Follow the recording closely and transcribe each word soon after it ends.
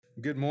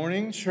Good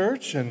morning,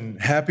 church,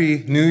 and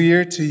Happy New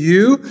Year to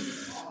you.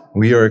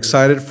 We are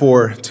excited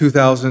for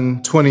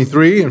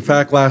 2023. In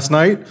fact, last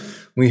night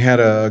we had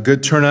a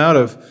good turnout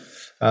of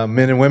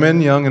men and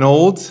women, young and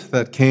old,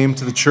 that came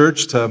to the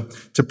church to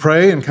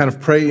pray and kind of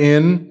pray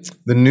in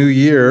the new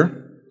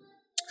year.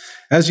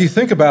 As you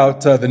think about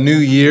the new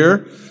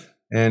year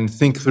and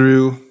think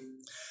through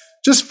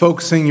just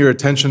focusing your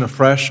attention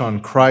afresh on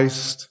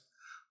Christ,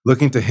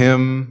 looking to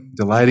Him,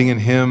 delighting in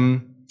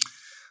Him,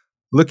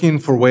 looking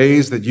for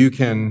ways that you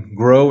can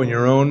grow in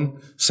your own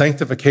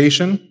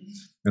sanctification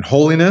and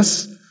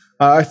holiness,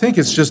 I think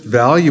it's just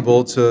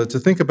valuable to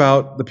think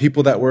about the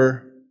people that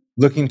we're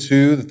looking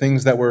to, the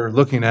things that we're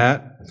looking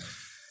at.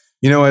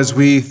 You know, as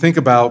we think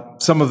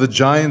about some of the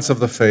giants of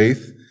the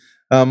faith,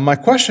 my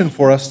question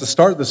for us to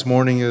start this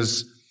morning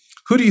is,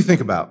 who do you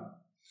think about?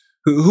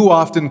 Who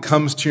often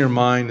comes to your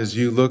mind as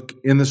you look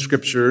in the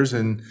scriptures?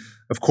 And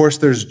of course,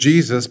 there's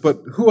Jesus,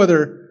 but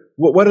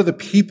what other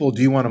people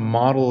do you want to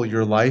model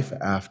your life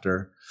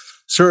after?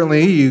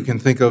 Certainly, you can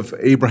think of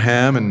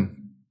Abraham and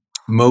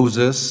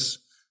Moses,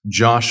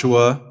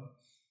 Joshua,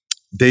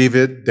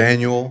 David,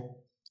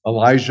 Daniel,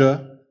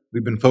 Elijah.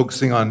 We've been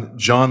focusing on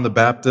John the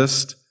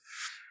Baptist.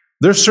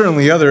 There's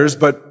certainly others,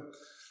 but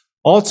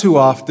all too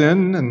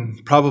often,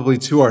 and probably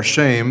to our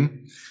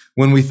shame,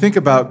 when we think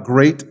about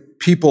great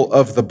people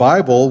of the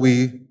Bible,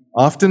 we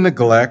often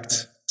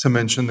neglect to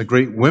mention the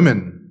great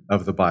women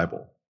of the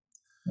Bible.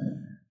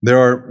 There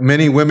are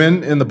many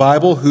women in the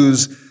Bible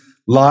whose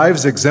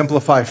lives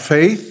exemplify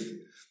faith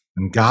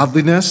and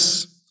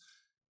godliness,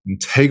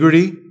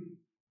 integrity,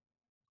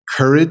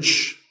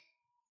 courage,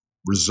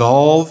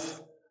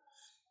 resolve,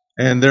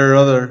 and there are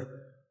other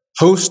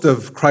host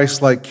of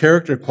Christ-like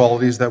character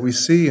qualities that we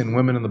see in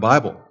women in the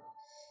Bible.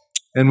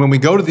 And when we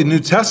go to the New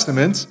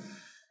Testament,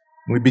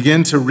 we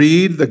begin to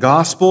read the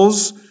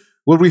Gospels,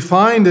 what we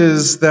find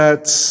is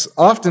that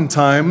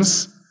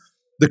oftentimes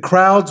the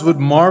crowds would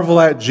marvel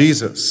at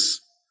Jesus.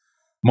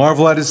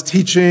 Marvel at his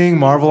teaching,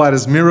 marvel at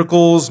his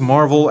miracles,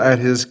 marvel at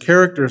his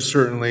character,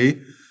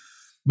 certainly.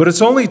 But it's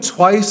only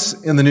twice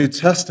in the New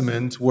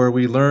Testament where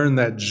we learn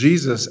that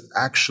Jesus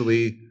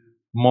actually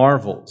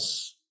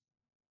marvels.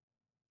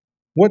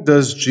 What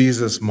does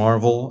Jesus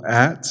marvel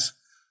at?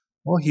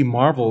 Well, he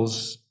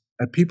marvels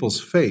at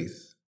people's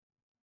faith.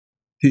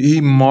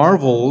 He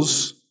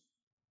marvels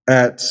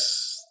at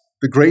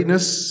the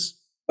greatness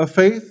of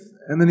faith,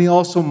 and then he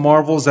also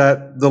marvels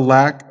at the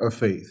lack of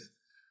faith.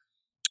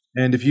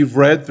 And if you've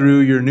read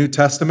through your New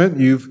Testament,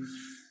 you've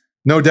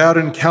no doubt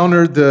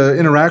encountered the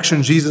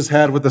interaction Jesus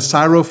had with the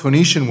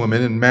Syrophoenician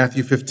woman in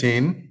Matthew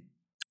 15.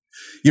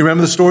 You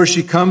remember the story?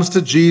 She comes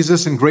to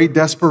Jesus in great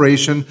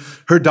desperation.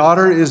 Her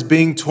daughter is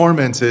being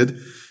tormented.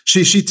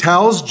 She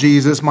tells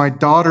Jesus, "My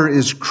daughter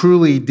is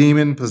cruelly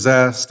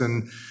demon-possessed."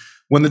 And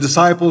when the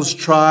disciples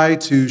try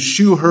to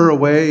shoo her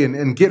away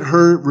and get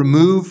her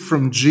removed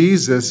from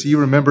Jesus, you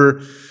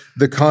remember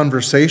the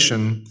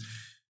conversation.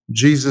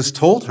 Jesus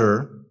told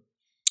her,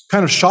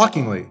 kind of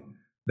shockingly,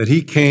 that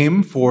he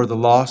came for the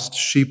lost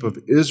sheep of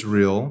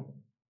Israel.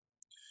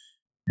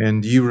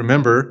 And you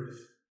remember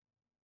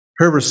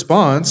her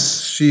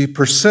response. She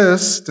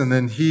persists, and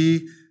then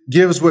he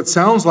gives what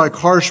sounds like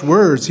harsh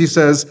words. He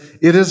says,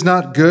 "It is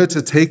not good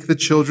to take the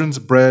children's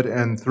bread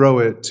and throw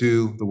it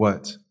to the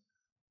what?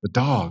 The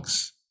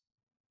dogs."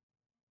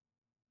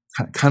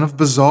 Kind of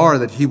bizarre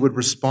that he would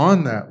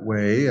respond that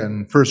way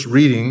in first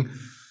reading.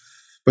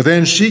 But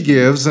then she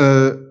gives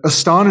an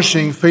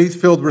astonishing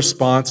faith-filled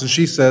response, and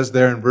she says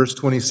there in verse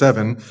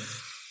 27,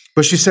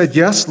 "But she said,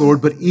 'Yes,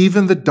 Lord, but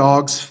even the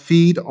dogs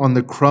feed on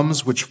the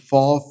crumbs which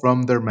fall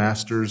from their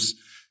master's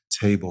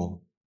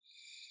table.'"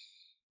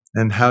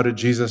 And how did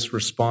Jesus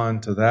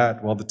respond to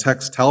that? Well, the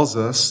text tells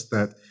us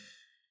that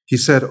he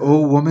said,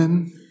 "O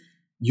woman,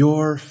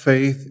 your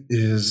faith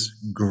is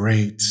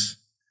great,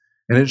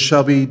 and it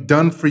shall be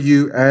done for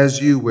you as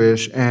you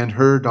wish," and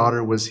her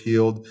daughter was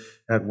healed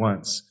at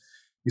once.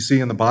 You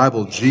see, in the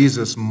Bible,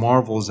 Jesus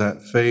marvels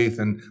at faith.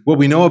 And what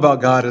we know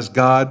about God is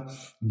God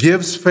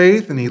gives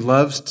faith, and he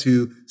loves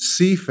to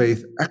see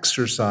faith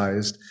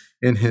exercised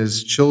in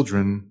his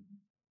children.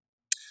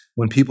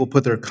 When people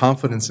put their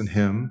confidence in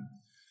him,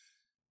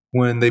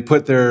 when they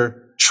put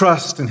their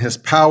trust in his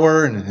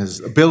power and in his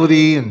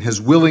ability and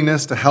his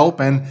willingness to help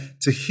and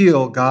to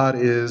heal, God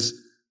is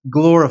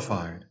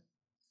glorified.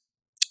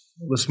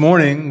 This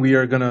morning, we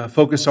are going to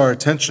focus our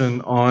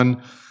attention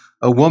on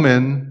a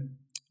woman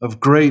of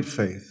great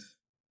faith,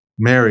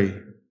 Mary.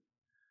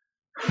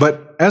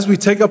 But as we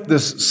take up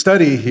this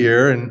study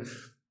here, and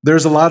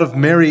there's a lot of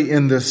Mary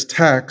in this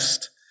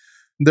text,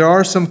 there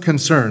are some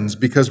concerns,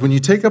 because when you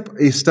take up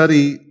a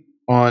study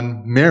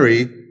on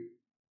Mary,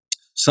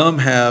 some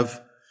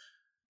have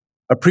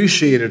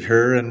appreciated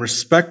her and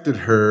respected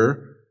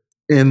her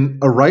in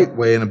a right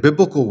way, in a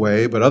biblical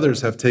way, but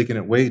others have taken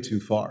it way too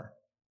far.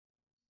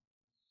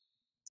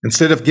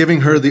 Instead of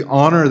giving her the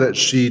honor that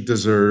she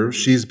deserves,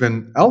 she's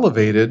been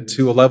elevated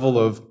to a level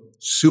of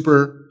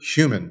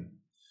superhuman,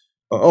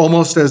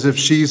 almost as if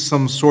she's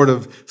some sort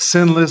of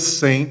sinless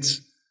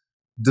saint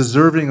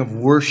deserving of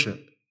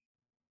worship.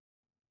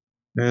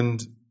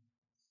 And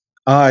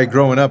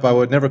growing up, I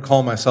would never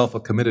call myself a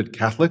committed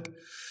Catholic,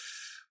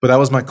 but that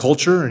was my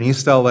culture in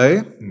East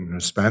LA. You're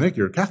Hispanic,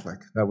 you're a Catholic.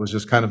 That was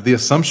just kind of the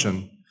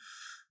assumption.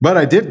 But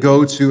I did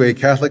go to a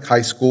Catholic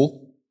high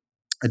school.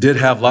 I did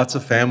have lots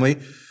of family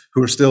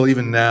who are still,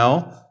 even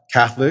now,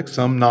 Catholic,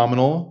 some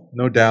nominal,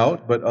 no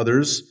doubt, but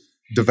others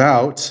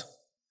devout.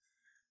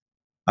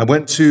 I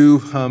went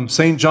to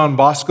St. John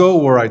Bosco,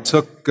 where I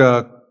took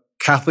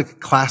Catholic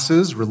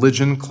classes,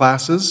 religion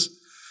classes.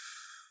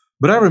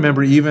 But I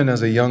remember even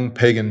as a young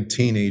pagan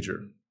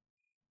teenager,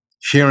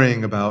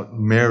 hearing about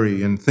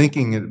Mary and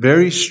thinking it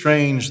very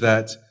strange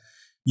that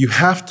you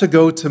have to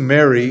go to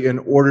Mary in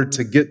order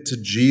to get to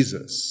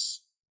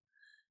Jesus.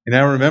 And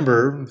I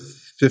remember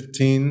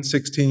 15,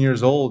 16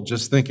 years old,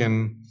 just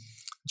thinking,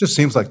 it just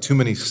seems like too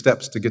many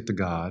steps to get to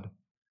God.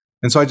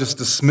 And so I just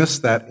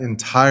dismissed that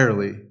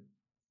entirely.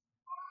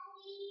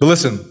 But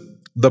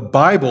listen, the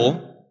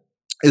Bible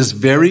is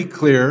very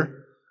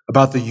clear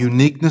about the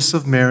uniqueness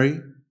of Mary.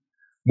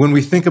 When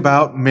we think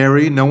about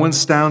Mary, no one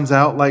stands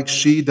out like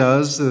she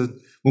does.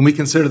 When we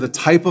consider the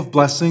type of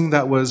blessing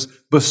that was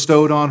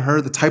bestowed on her,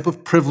 the type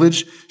of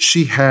privilege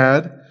she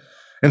had.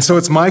 And so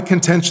it's my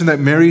contention that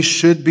Mary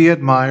should be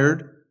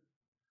admired.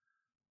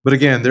 But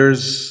again,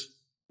 there's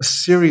a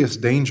serious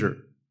danger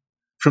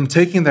from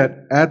taking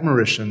that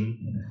admiration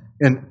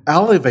and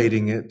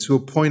elevating it to a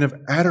point of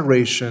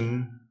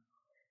adoration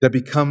that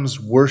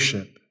becomes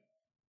worship,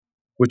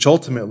 which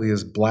ultimately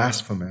is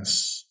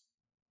blasphemous.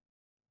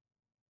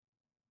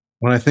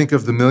 When I think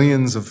of the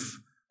millions of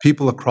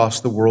people across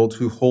the world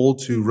who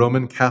hold to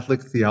Roman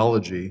Catholic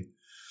theology,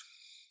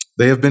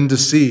 they have been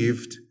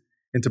deceived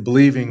into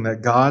believing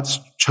that God's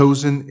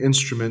chosen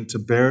instrument to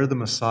bear the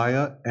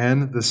Messiah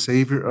and the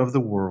Savior of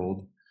the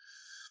world,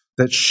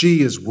 that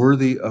she is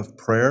worthy of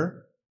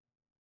prayer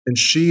and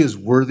she is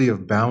worthy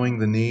of bowing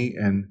the knee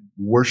and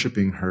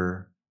worshiping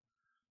her.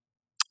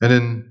 And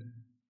in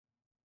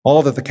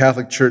all that the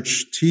Catholic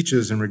Church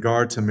teaches in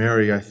regard to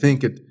Mary, I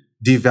think it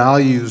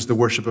devalues the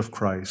worship of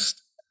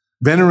Christ,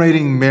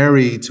 venerating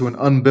Mary to an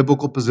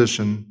unbiblical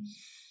position.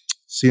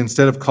 See,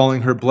 instead of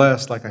calling her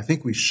blessed, like I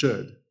think we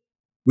should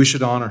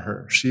honor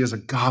her. She is a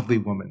godly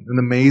woman, an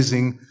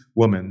amazing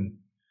woman.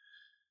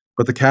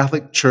 But the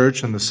Catholic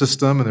Church and the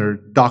system and their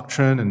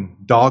doctrine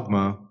and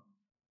dogma,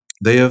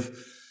 they have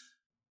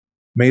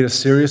made a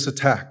serious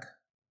attack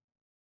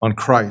on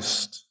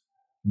Christ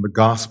and the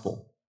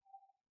gospel.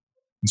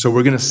 And so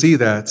we're going to see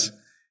that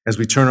as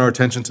we turn our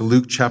attention to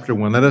Luke chapter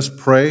 1. Let us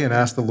pray and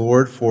ask the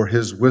Lord for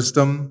his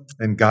wisdom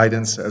and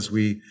guidance as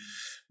we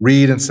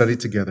read and study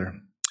together.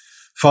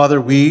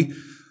 Father, we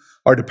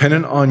are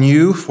dependent on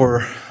you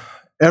for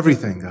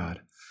everything,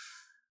 God.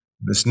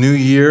 This new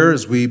year,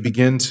 as we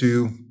begin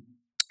to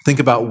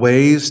think about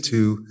ways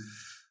to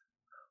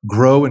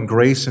grow in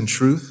grace and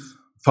truth,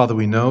 Father,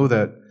 we know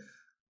that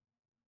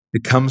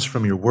it comes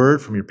from your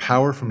word, from your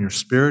power, from your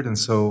spirit. And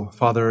so,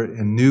 Father,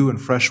 in new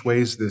and fresh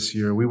ways this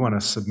year, we want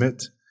to submit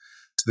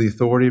to the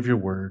authority of your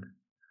word.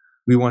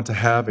 We want to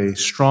have a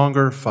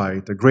stronger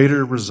fight, a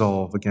greater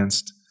resolve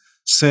against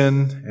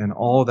sin and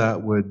all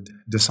that would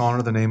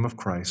dishonor the name of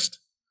Christ.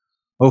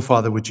 Oh,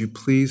 Father, would you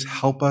please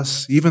help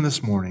us, even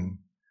this morning,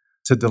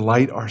 to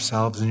delight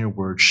ourselves in your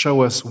word.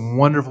 Show us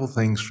wonderful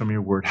things from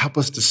your word. Help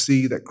us to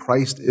see that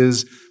Christ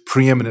is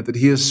preeminent, that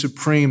he is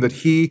supreme, that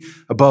he,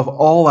 above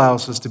all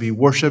else, is to be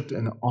worshiped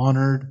and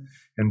honored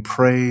and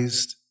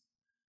praised.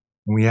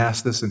 And we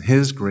ask this in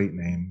his great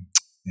name.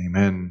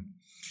 Amen.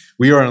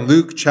 We are in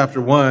Luke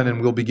chapter 1,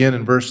 and we'll begin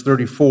in verse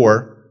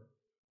 34.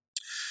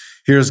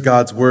 Here's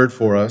God's word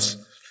for us.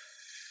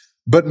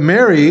 But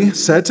Mary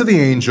said to the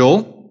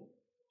angel,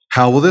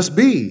 "How will this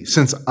be,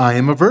 since I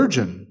am a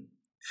virgin?"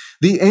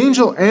 The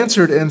angel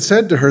answered and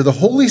said to her, "The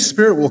Holy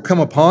Spirit will come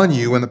upon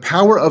you, and the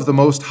power of the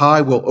Most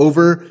High will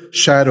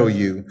overshadow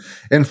you.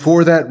 And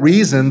for that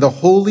reason, the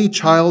Holy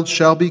Child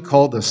shall be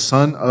called the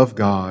Son of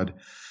God.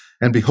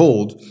 And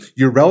behold,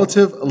 your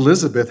relative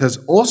Elizabeth has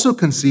also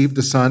conceived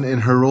a son in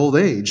her old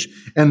age,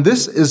 and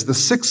this is the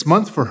 6th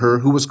month for her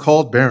who was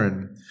called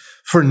barren.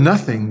 For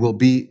nothing will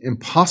be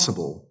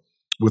impossible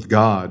with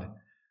God."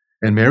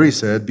 And Mary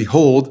said,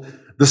 "Behold,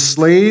 the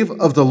slave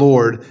of the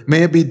Lord,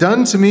 may it be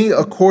done to me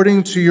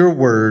according to your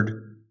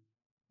word."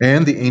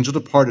 And the angel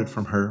departed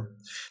from her.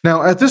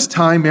 Now at this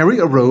time Mary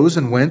arose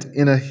and went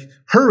in a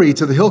hurry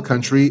to the hill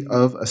country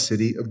of a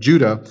city of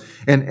Judah,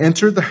 and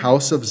entered the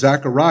house of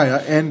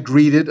Zechariah and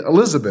greeted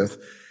Elizabeth.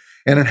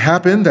 And it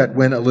happened that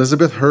when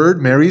Elizabeth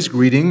heard Mary's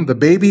greeting, the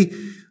baby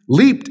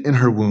leaped in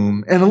her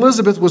womb, and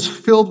Elizabeth was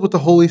filled with the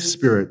Holy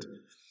Spirit.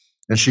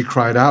 And she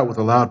cried out with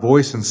a loud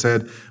voice and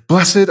said,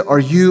 "Blessed are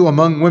you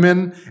among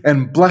women,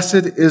 and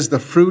blessed is the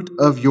fruit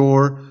of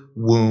your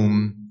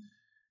womb.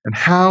 And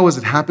how has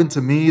it happened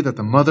to me that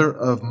the mother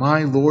of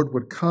my Lord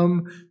would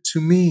come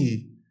to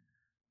me?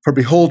 For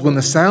behold, when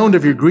the sound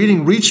of your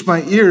greeting reached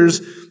my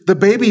ears, the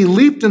baby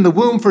leaped in the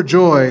womb for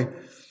joy.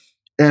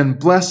 And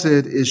blessed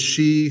is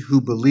she who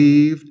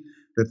believed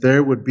that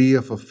there would be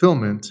a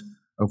fulfillment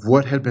of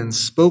what had been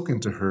spoken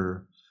to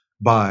her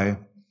by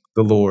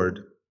the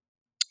Lord."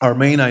 Our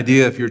main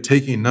idea, if you're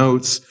taking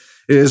notes,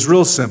 It is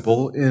real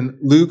simple. In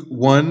Luke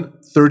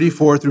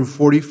 1:34 through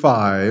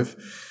 45,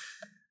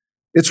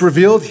 it's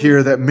revealed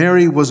here that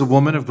Mary was a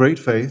woman of great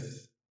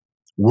faith,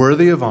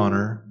 worthy of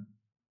honor,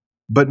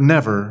 but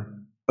never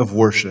of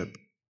worship.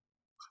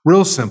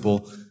 Real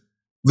simple.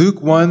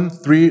 Luke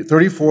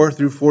 1:34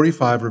 through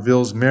 45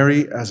 reveals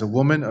Mary as a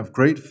woman of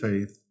great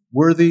faith,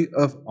 worthy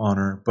of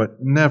honor, but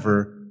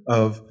never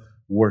of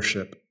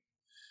worship.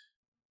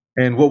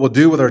 And what we'll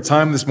do with our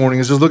time this morning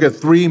is just look at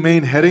three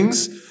main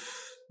headings.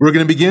 We're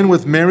going to begin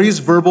with Mary's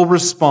verbal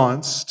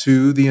response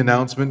to the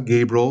announcement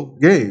Gabriel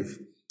gave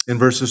in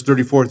verses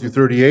 34 through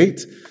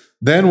 38.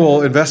 Then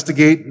we'll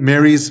investigate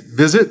Mary's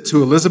visit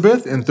to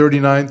Elizabeth in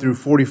 39 through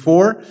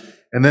 44.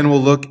 And then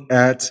we'll look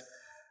at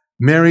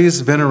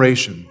Mary's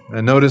veneration.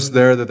 And notice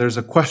there that there's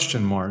a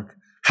question mark.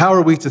 How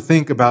are we to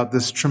think about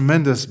this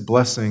tremendous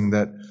blessing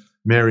that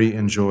Mary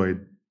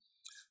enjoyed?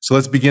 So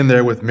let's begin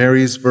there with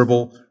Mary's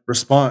verbal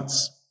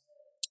response.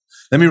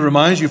 Let me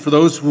remind you, for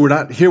those who were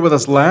not here with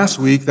us last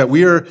week, that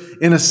we are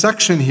in a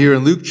section here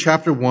in Luke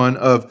chapter 1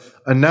 of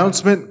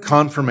announcement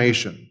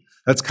confirmation.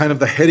 That's kind of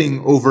the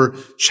heading over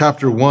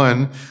chapter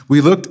 1. We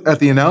looked at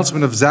the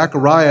announcement of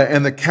Zechariah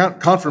and the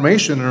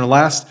confirmation in our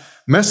last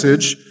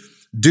message.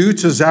 Due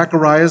to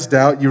Zechariah's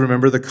doubt, you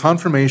remember, the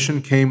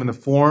confirmation came in the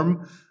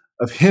form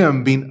of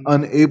him being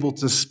unable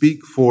to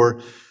speak for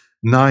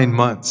 9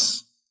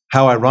 months.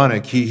 How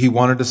ironic. He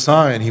wanted a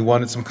sign. He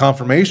wanted some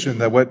confirmation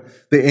that what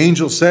the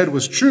angel said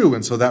was true.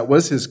 And so that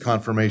was his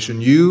confirmation.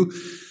 You,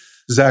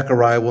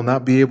 Zechariah, will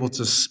not be able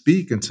to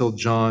speak until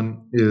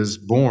John is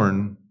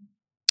born.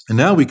 And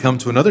now we come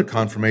to another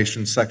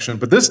confirmation section,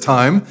 but this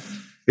time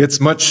it's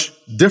much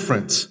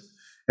different.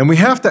 And we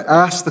have to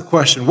ask the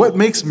question, what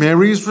makes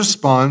Mary's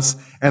response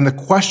and the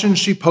question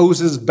she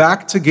poses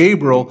back to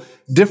Gabriel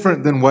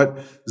different than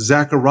what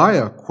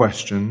Zechariah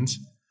questioned?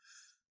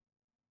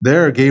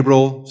 There,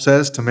 Gabriel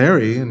says to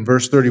Mary in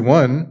verse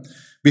 31,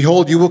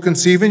 "Behold, you will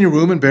conceive in your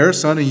womb and bear a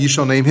son, and ye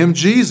shall name him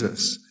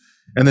Jesus."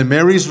 And then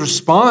Mary's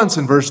response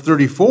in verse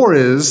 34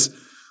 is,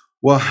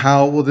 "Well,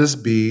 how will this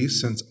be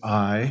since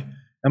I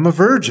am a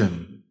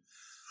virgin?"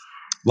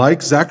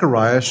 Like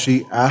Zechariah,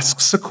 she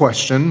asks a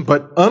question,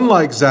 but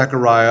unlike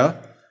Zechariah,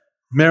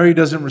 Mary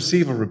doesn't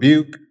receive a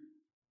rebuke.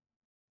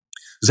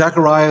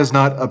 Zechariah is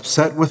not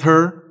upset with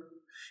her.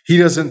 He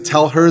doesn't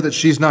tell her that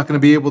she's not going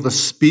to be able to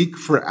speak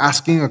for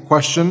asking a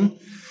question.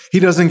 He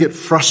doesn't get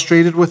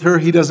frustrated with her.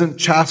 He doesn't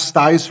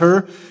chastise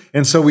her.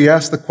 And so we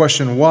ask the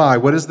question, why?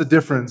 What is the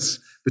difference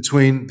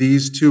between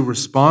these two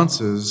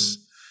responses?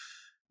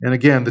 And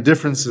again, the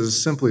difference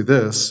is simply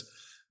this.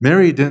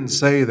 Mary didn't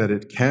say that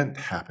it can't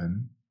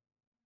happen.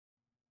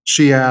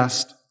 She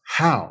asked,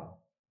 how?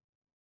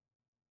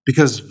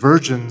 Because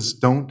virgins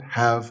don't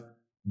have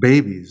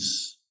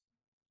babies.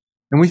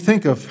 And we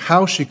think of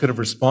how she could have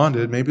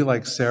responded, maybe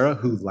like Sarah,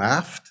 who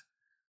laughed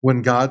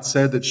when God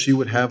said that she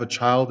would have a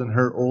child in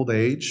her old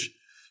age.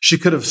 She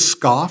could have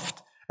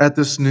scoffed at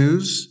this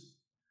news,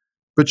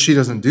 but she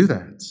doesn't do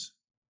that.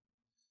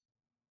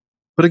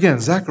 But again,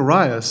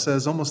 Zechariah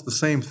says almost the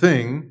same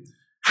thing.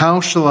 How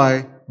shall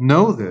I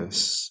know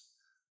this?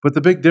 But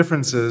the big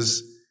difference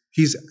is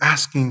he's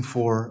asking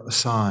for a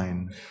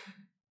sign.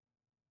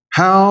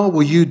 How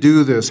will you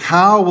do this?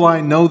 How will I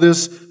know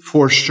this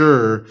for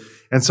sure?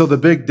 And so the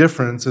big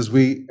difference as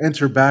we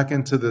enter back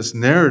into this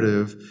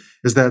narrative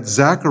is that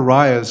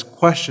Zechariah's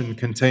question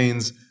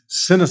contains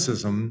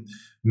cynicism.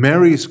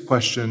 Mary's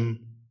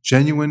question,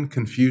 genuine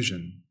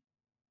confusion.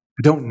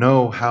 I don't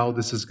know how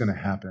this is going to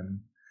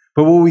happen.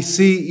 But what we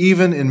see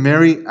even in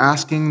Mary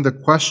asking the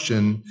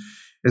question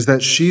is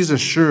that she's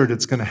assured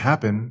it's going to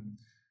happen.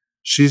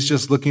 She's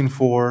just looking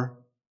for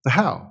the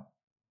how.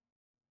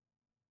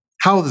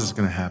 How this is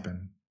going to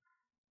happen.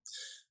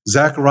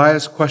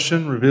 Zechariah's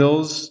question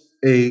reveals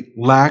a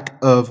lack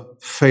of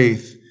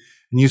faith.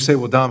 And you say,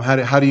 well, Dom,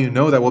 how do you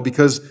know that? Well,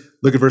 because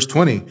look at verse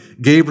 20.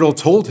 Gabriel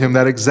told him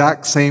that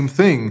exact same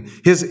thing.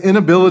 His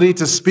inability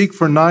to speak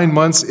for 9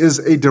 months is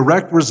a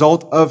direct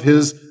result of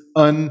his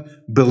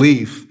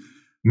unbelief.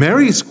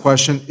 Mary's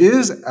question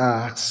is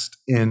asked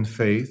in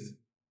faith.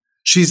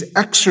 She's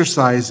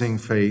exercising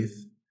faith.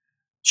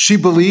 She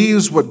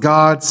believes what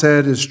God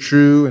said is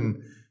true,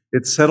 and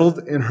it's settled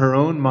in her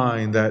own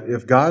mind that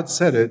if God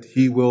said it,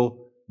 he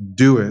will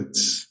do it.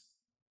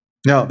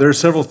 Now, there are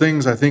several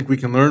things I think we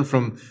can learn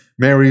from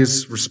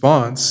Mary's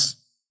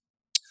response.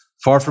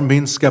 Far from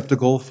being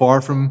skeptical, far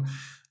from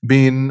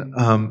being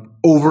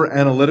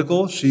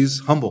over-analytical, she's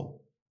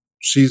humble.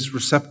 She's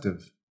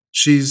receptive.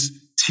 She's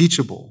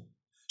teachable.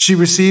 She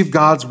received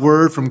God's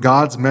word from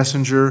God's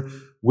messenger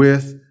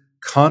with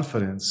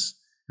confidence.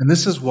 And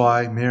this is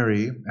why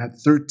Mary, at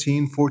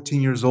 13,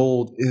 14 years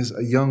old, is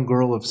a young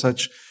girl of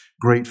such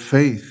great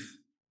faith.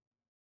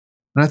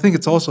 And I think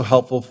it's also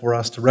helpful for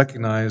us to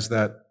recognize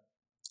that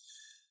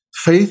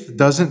faith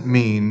doesn't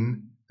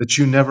mean that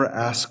you never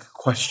ask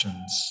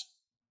questions.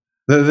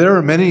 There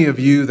are many of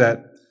you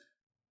that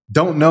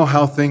don't know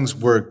how things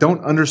work,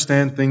 don't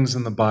understand things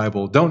in the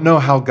Bible, don't know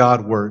how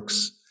God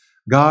works.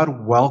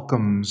 God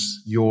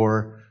welcomes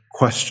your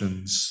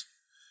questions.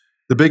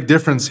 The big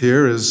difference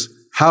here is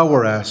how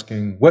we're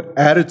asking, what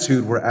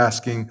attitude we're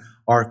asking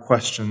our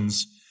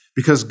questions,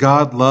 because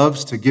God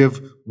loves to give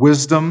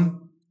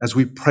wisdom as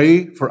we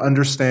pray for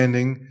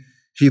understanding.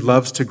 He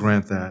loves to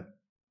grant that.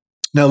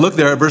 Now look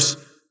there at verse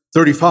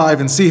 35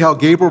 and see how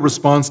Gabriel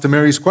responds to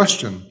Mary's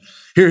question.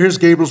 Here's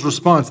Gabriel's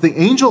response. The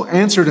angel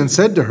answered and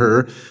said to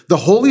her, "The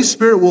Holy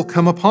Spirit will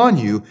come upon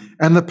you,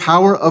 and the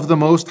power of the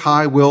Most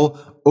High will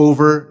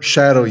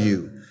overshadow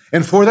you.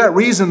 And for that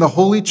reason, the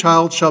Holy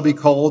Child shall be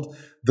called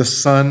the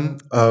Son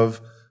of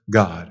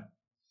God."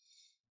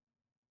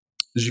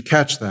 Did you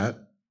catch that?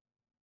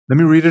 Let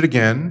me read it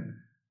again.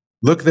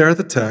 Look there at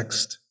the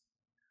text.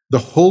 The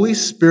Holy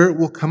Spirit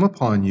will come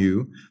upon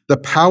you. The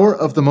power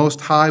of the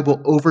Most High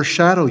will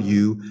overshadow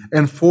you.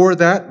 And for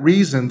that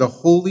reason, the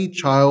Holy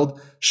Child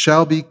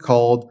shall be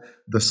called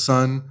the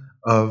Son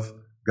of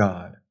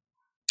God.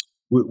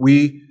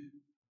 We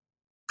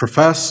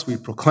profess, we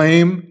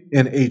proclaim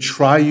in a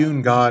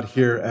triune God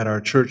here at our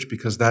church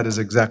because that is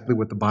exactly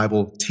what the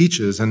Bible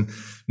teaches. And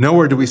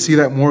nowhere do we see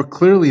that more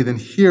clearly than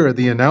here at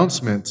the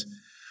announcement.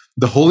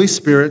 The Holy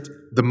Spirit,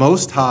 the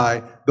Most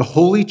High, the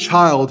Holy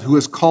Child who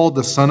is called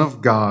the Son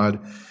of God.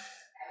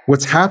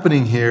 What's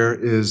happening here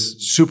is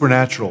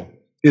supernatural.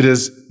 It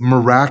is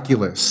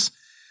miraculous.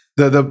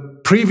 The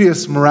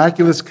previous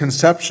miraculous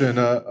conception,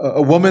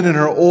 a woman in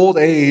her old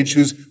age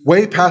who's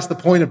way past the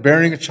point of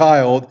bearing a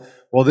child,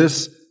 well,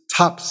 this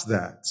tops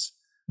that.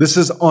 This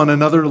is on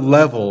another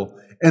level.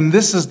 And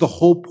this is the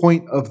whole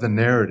point of the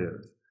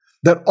narrative.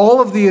 That all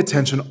of the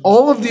attention,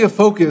 all of the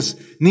focus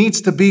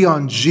needs to be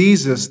on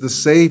Jesus, the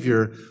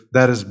Savior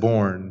that is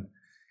born.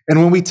 And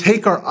when we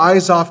take our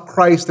eyes off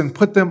Christ and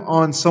put them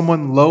on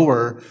someone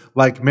lower,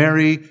 like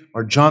Mary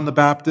or John the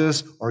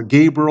Baptist or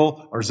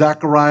Gabriel or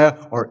Zechariah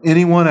or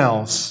anyone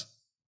else,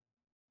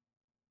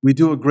 we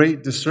do a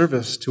great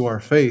disservice to our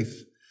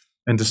faith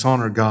and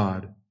dishonor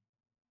God.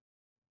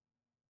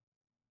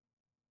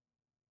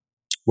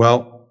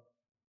 Well,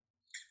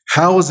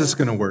 how is this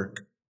going to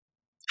work?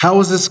 How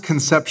is this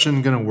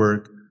conception going to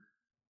work?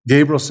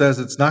 Gabriel says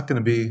it's not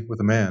going to be with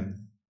a man.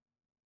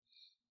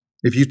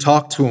 If you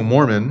talk to a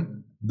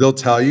Mormon, they'll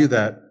tell you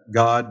that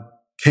God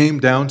came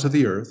down to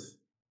the earth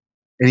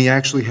and he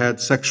actually had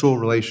sexual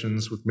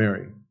relations with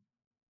Mary.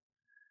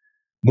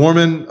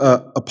 Mormon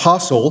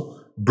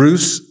apostle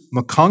Bruce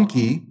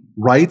McConkie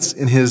writes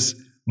in his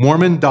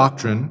Mormon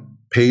Doctrine,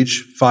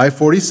 page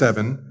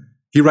 547,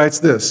 he writes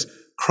this: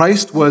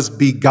 Christ was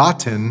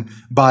begotten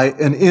by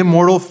an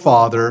immortal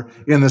Father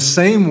in the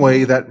same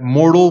way that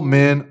mortal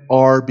men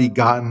are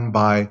begotten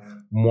by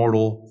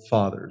mortal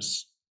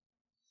fathers.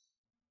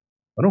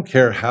 I don't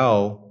care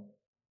how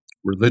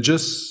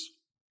religious,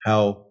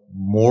 how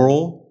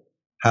moral,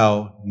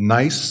 how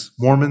nice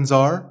Mormons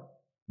are.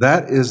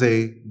 That is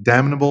a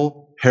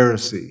damnable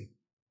heresy.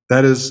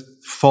 That is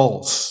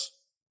false.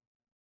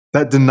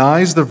 That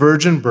denies the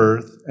virgin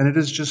birth, and it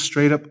is just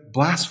straight up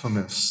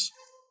blasphemous.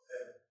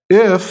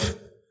 If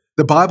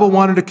the Bible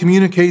wanted to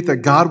communicate that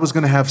God was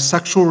going to have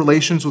sexual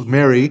relations with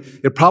Mary,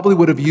 it probably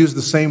would have used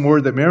the same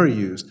word that Mary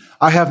used.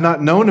 I have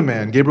not known a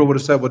man. Gabriel would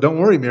have said, well, don't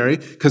worry, Mary,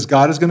 because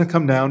God is going to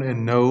come down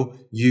and know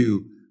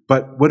you.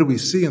 But what do we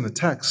see in the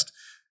text?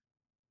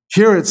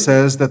 Here it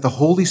says that the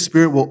Holy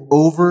Spirit will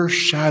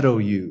overshadow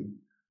you.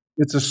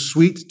 It's a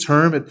sweet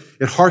term. It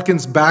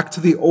harkens back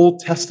to the Old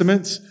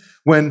Testament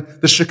when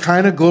the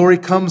Shekinah glory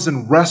comes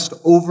and rests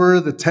over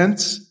the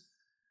tents.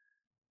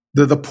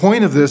 The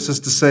point of this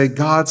is to say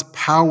God's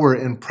power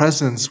and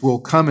presence will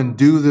come and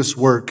do this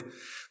work.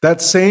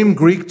 That same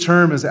Greek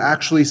term is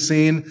actually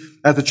seen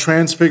at the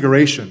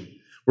Transfiguration,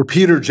 where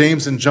Peter,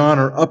 James, and John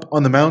are up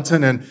on the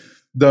mountain, and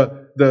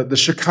the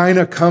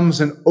Shekinah comes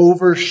and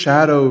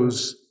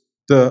overshadows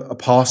the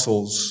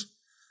apostles.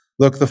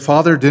 Look, the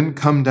Father didn't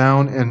come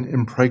down and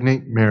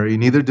impregnate Mary,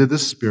 neither did the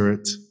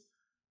Spirit.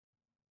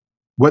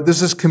 What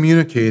this is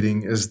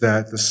communicating is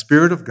that the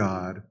Spirit of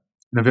God,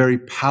 in a very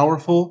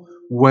powerful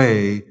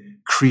way,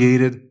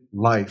 created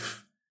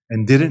life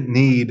and didn't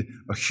need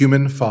a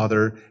human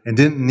father and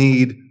didn't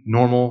need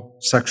normal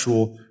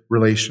sexual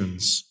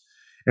relations.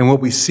 And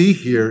what we see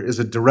here is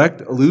a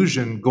direct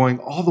allusion going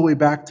all the way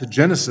back to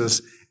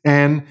Genesis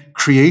and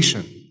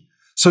creation.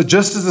 So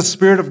just as the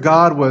Spirit of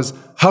God was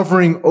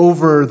hovering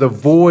over the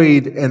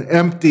void and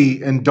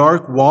empty and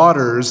dark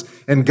waters,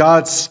 and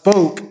God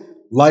spoke,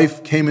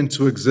 life came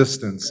into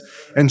existence.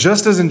 And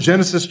just as in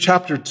Genesis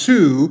chapter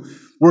 2,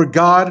 where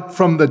God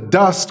from the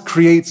dust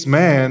creates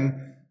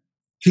man,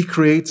 he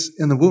creates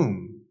in the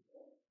womb.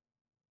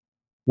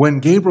 When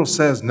Gabriel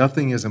says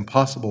nothing is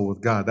impossible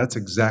with God, that's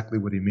exactly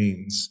what he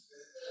means.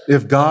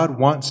 If God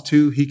wants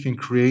to, he can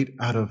create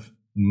out of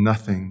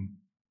nothing.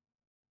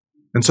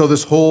 And so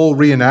this whole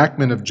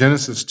reenactment of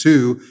Genesis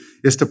 2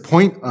 is to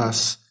point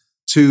us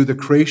to the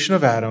creation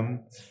of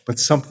Adam, but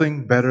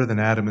something better than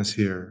Adam is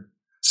here.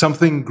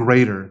 Something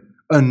greater.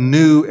 A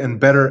new and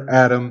better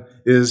Adam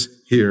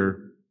is here.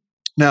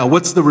 Now,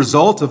 what's the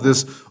result of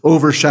this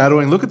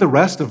overshadowing? Look at the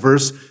rest of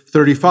verse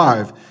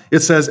 35. It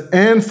says,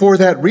 and for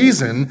that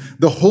reason,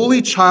 the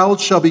Holy Child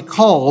shall be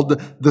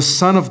called the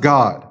Son of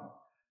God.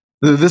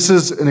 This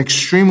is an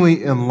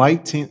extremely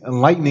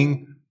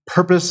enlightening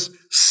purpose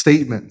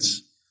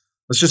statements.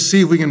 Let's just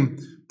see if we can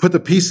put the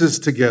pieces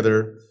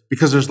together,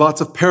 because there's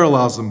lots of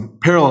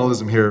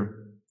parallelism here.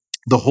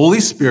 The Holy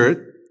Spirit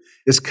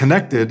is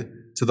connected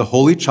to the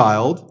Holy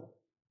Child.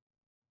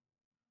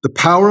 The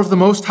power of the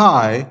Most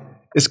High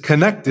is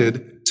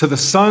connected to the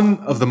Son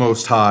of the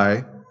Most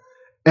High,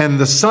 and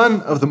the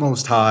Son of the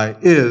Most High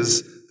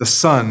is the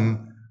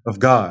Son of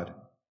God.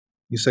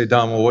 You say,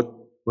 Don,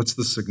 well, what's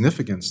the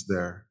significance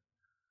there?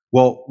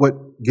 Well, what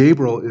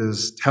Gabriel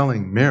is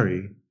telling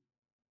Mary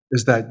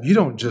is that you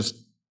don't just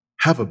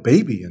have a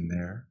baby in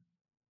there.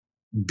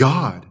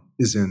 God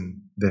is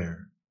in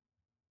there.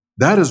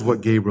 That is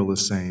what Gabriel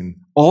is saying.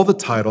 All the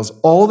titles,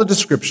 all the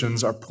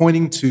descriptions are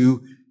pointing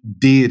to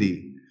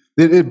deity.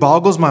 It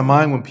boggles my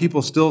mind when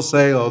people still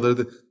say, oh,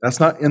 that's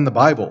not in the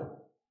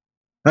Bible.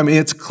 I mean,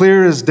 it's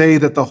clear as day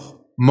that the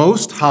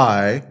Most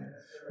High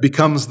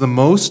becomes the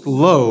most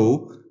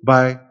low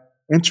by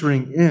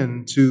entering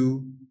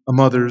into a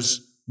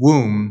mother's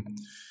womb.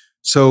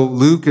 So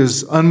Luke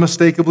is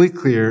unmistakably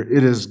clear.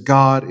 It is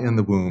God in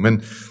the womb.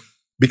 And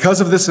because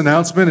of this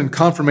announcement and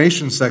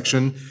confirmation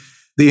section,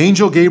 the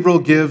angel Gabriel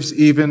gives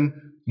even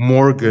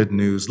more good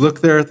news.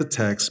 Look there at the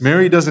text.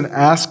 Mary doesn't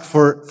ask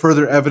for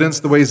further evidence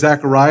the way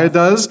Zechariah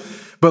does,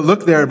 but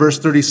look there at verse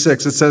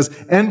 36. It says,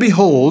 "And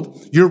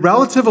behold, your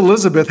relative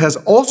Elizabeth has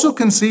also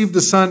conceived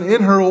a son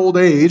in her old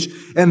age,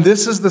 and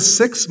this is the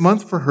 6th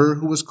month for her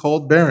who was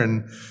called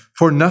barren,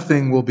 for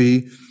nothing will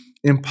be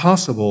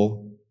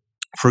impossible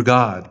for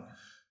God."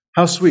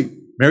 How sweet.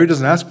 Mary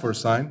doesn't ask for a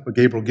sign, but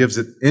Gabriel gives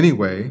it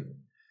anyway.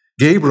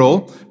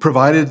 Gabriel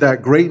provided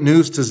that great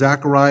news to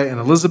Zechariah and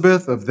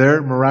Elizabeth of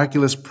their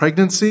miraculous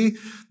pregnancy.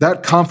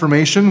 That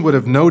confirmation would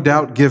have no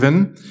doubt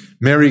given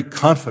Mary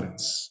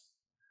confidence.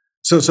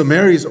 So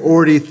Mary's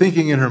already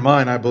thinking in her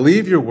mind, I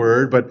believe your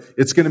word, but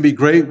it's going to be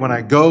great when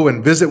I go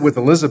and visit with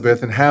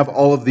Elizabeth and have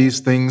all of these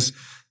things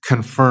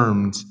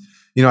confirmed.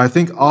 You know, I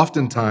think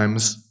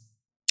oftentimes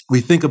we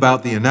think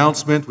about the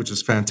announcement, which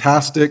is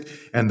fantastic,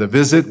 and the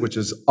visit, which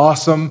is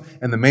awesome,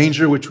 and the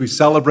manger, which we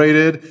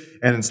celebrated,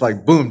 and it's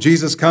like, boom,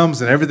 Jesus comes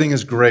and everything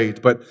is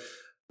great. But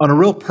on a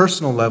real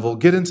personal level,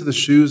 get into the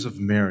shoes of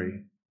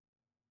Mary.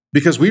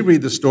 Because we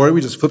read the story,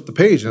 we just flip the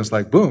page, and it's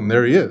like, boom,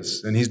 there he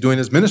is, and he's doing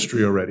his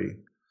ministry already.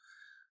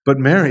 But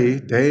Mary,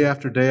 day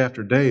after day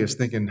after day, is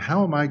thinking,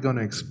 how am I going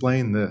to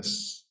explain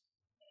this?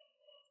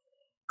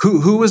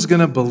 Who is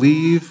going to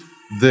believe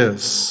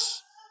this?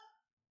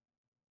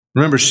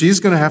 Remember, she's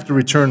going to have to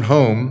return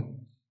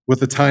home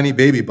with a tiny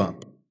baby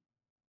bump.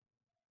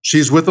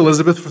 She's with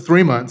Elizabeth for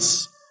 3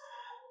 months.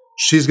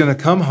 She's going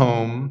to come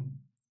home,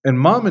 and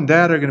mom and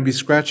dad are going to be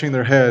scratching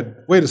their head.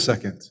 Wait a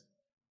second.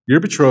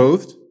 You're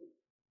betrothed.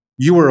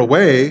 You were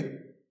away.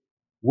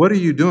 What are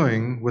you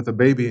doing with a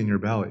baby in your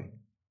belly?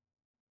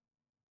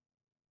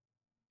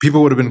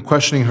 People would have been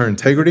questioning her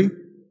integrity.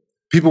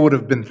 People would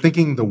have been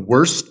thinking the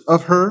worst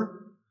of her.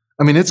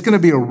 I mean, it's going to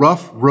be a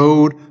rough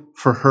road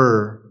for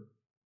her.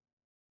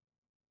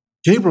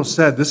 Gabriel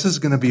said, this is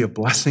going to be a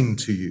blessing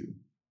to you,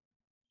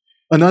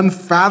 an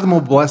unfathomable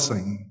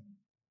blessing.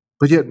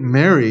 But yet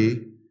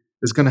Mary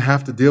is going to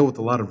have to deal with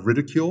a lot of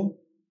ridicule.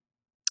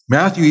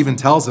 Matthew even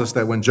tells us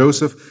that when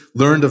Joseph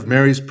learned of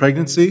Mary's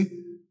pregnancy,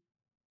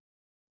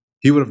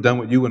 he would have done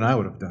what you and I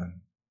would have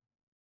done.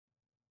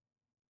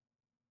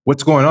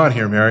 What's going on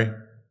here, Mary?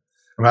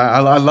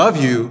 I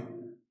love you,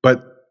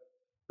 but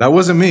that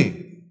wasn't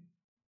me.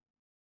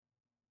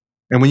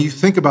 And when you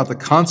think about the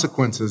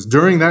consequences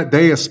during that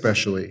day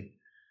especially,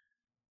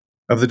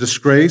 of the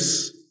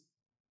disgrace,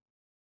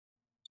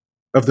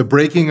 of the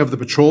breaking of the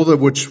betrothal,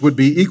 which would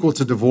be equal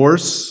to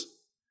divorce,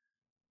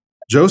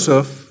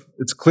 Joseph,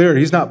 it's clear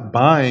he's not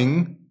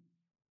buying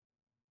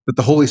that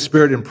the Holy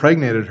Spirit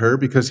impregnated her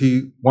because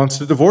he wants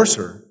to divorce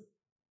her.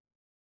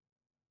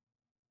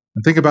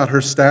 And think about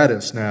her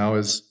status now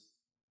as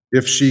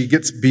if she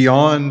gets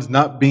beyond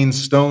not being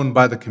stoned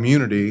by the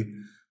community,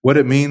 what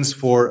it means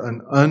for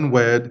an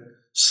unwed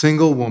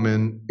single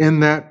woman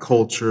in that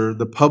culture,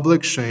 the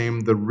public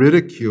shame, the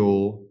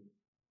ridicule,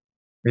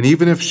 and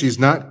even if she's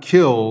not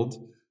killed,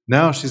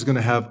 now she's going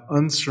to have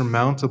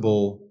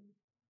unsurmountable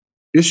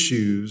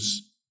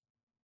issues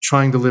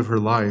trying to live her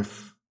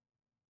life.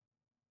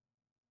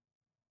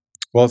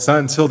 Well, it's not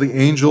until the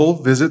angel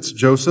visits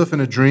Joseph in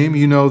a dream,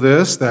 you know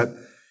this, that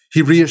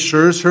he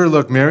reassures her,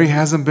 look, Mary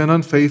hasn't been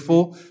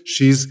unfaithful.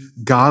 She's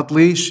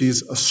godly.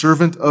 She's a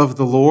servant of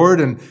the Lord,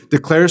 and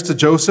declares to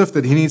Joseph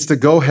that he needs to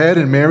go ahead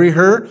and marry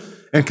her,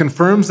 and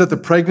confirms that the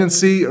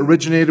pregnancy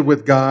originated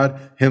with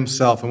God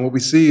himself. And what we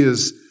see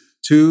is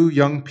 2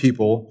 young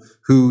people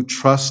who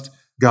trust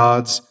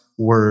God's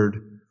word.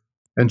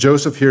 And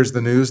Joseph hears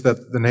the news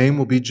that the name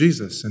will be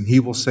Jesus, and he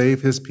will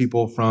save his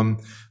people from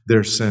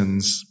their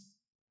sins.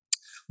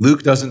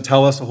 Luke doesn't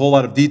tell us a whole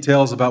lot of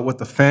details about what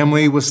the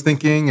family was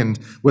thinking and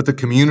what the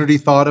community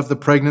thought of the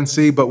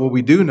pregnancy, but what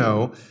we do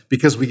know,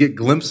 because we get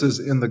glimpses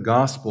in the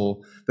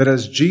gospel, that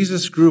as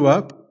Jesus grew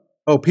up,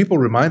 people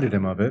reminded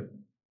him of it.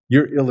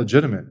 You're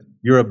illegitimate.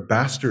 You're a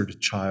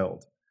bastard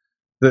child.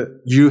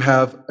 That you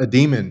have a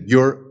demon.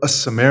 You're a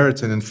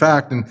Samaritan. In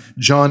fact, in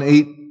John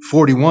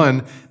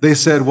 8:41, they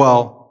said,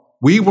 well,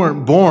 we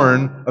weren't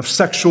born of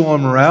sexual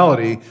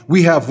immorality.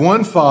 We have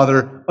one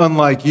Father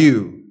unlike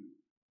you.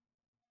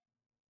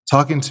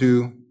 Talking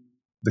to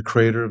the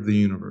creator of the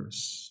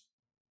universe.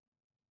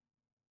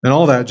 And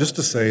all that just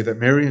to say that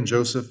Mary and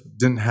Joseph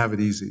didn't have it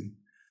easy.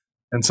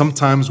 And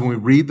sometimes when we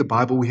read the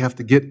Bible, we have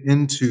to get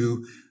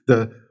into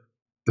the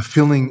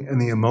feeling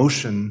and the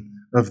emotion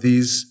of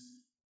these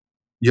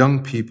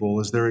young people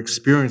as they're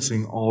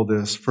experiencing all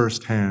this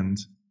firsthand.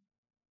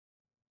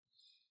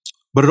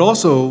 But it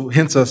also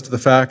hints us to the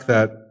fact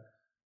that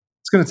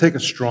it's going to take a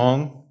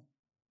strong,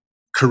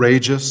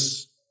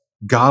 courageous,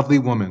 godly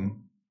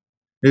woman.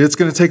 It's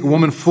going to take a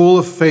woman full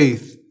of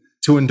faith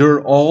to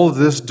endure all of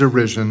this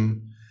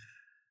derision.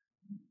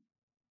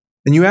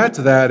 And you add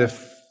to that,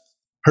 if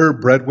her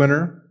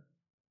breadwinner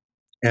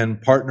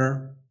and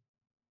partner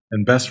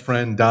and best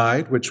friend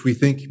died, which we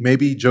think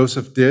maybe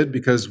Joseph did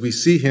because we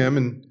see him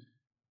in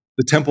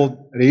the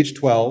temple at age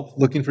 12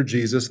 looking for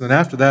Jesus. And then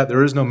after that,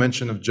 there is no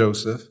mention of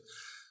Joseph.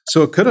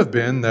 So it could have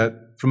been that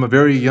from a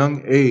very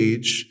young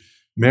age,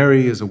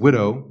 Mary is a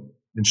widow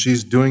and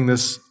she's doing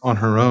this on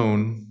her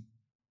own.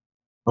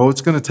 Oh,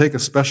 it's going to take a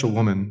special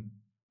woman.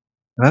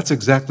 And that's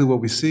exactly what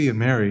we see in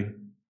Mary.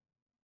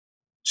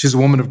 She's a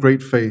woman of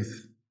great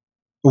faith,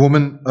 a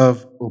woman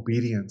of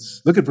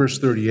obedience. Look at verse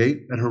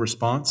 38 at her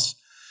response.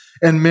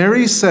 And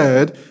Mary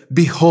said,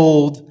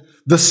 behold,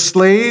 the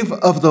slave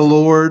of the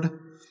Lord,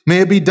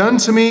 may it be done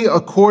to me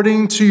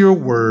according to your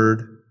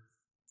word.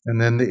 And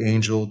then the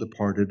angel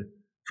departed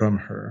from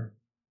her.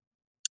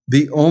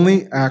 The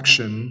only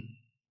action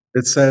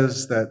it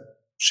says that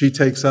she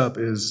takes up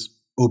is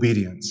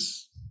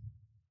obedience.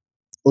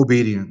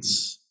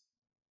 Obedience.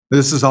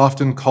 This is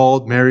often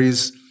called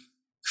Mary's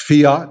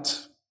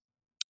fiat.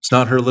 It's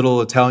not her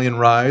little Italian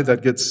ride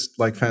that gets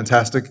like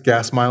fantastic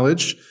gas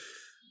mileage,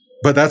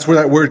 but that's where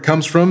that word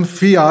comes from.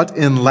 Fiat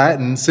in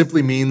Latin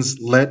simply means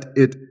let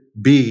it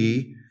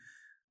be.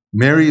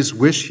 Mary's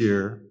wish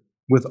here,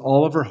 with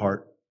all of her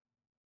heart,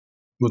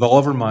 with all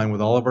of her mind,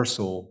 with all of her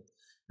soul,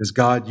 is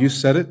God, you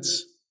said it,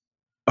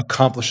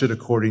 accomplish it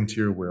according to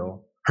your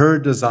will. Her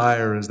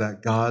desire is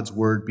that God's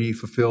word be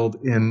fulfilled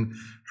in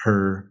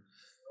her.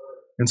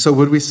 And so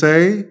would we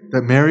say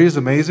that Mary is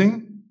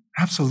amazing?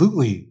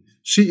 Absolutely.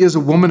 She is a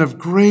woman of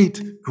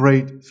great,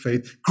 great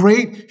faith,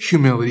 great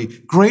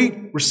humility,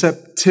 great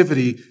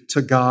receptivity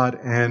to God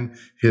and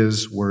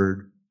his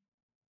word.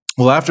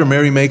 Well, after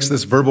Mary makes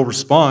this verbal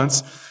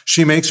response,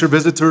 she makes her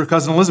visit to her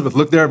cousin Elizabeth.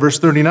 Look there at verse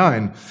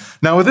 39.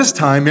 Now at this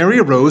time, Mary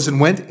arose and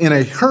went in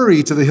a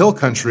hurry to the hill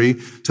country,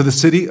 to the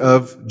city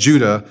of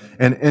Judah,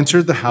 and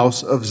entered the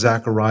house of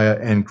Zechariah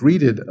and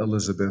greeted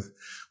Elizabeth.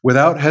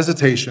 Without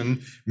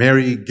hesitation,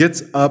 Mary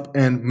gets up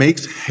and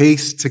makes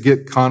haste to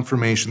get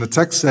confirmation. The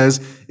text says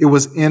it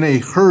was in a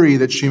hurry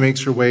that she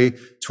makes her way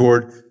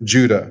toward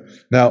Judah.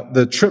 Now,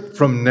 the trip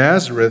from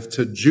Nazareth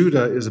to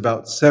Judah is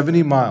about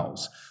 70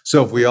 miles.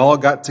 So if we all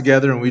got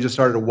together and we just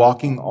started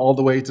walking all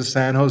the way to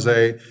San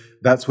Jose,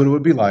 that's what it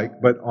would be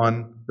like. But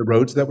on the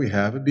roads that we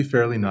have, it'd be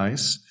fairly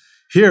nice.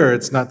 Here,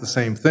 it's not the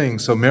same thing.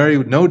 So Mary,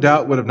 no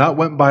doubt, would have not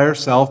went by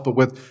herself, but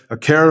with a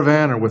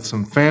caravan or with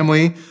some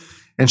family.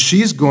 And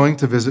she's going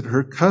to visit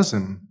her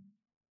cousin.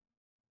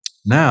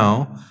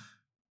 Now,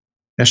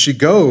 as she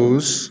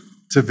goes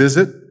to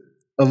visit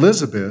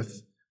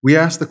Elizabeth, we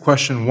ask the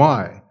question,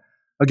 why?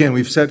 Again,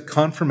 we've said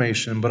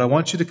confirmation, but I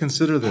want you to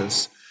consider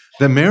this,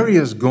 that Mary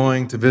is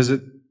going to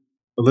visit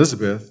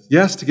Elizabeth,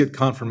 yes, to get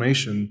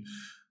confirmation,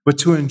 but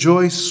to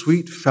enjoy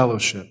sweet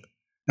fellowship.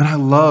 And I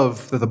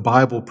love that the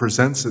Bible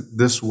presents it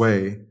this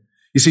way.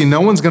 You see,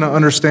 no one's going to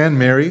understand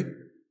Mary,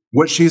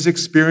 what she's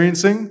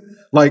experiencing,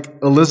 like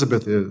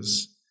Elizabeth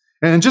is.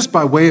 And just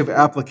by way of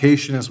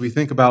application, as we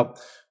think about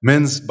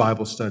men's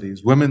Bible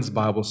studies, women's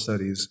Bible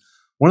studies,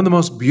 one of the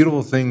most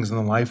beautiful things in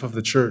the life of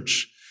the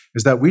church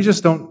is that we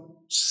just don't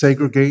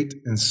segregate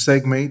and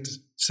segment.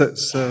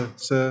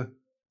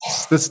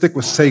 Let's stick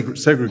with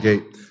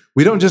segregate.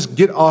 We don't just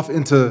get off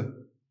into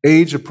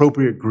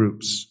age-appropriate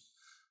groups.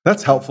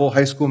 That's helpful,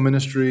 high school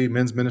ministry,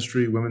 men's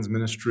ministry, women's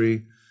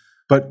ministry.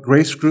 But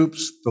grace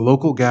groups, the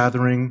local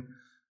gathering,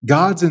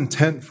 God's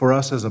intent for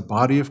us as a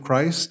body of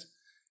Christ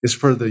is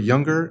for the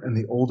younger and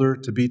the older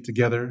to be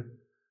together,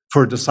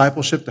 for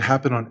discipleship to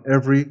happen on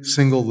every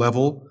single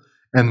level.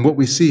 And what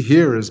we see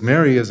here is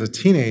Mary is a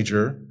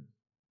teenager.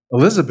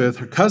 Elizabeth,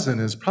 her cousin,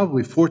 is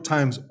probably 4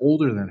 times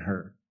older than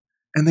her.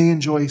 And they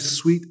enjoy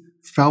sweet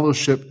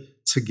fellowship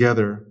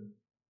together.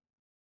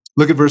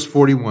 Look at verse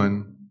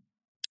 41.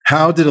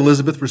 How did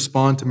Elizabeth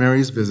respond to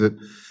Mary's visit?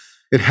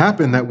 It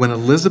happened that when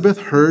Elizabeth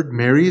heard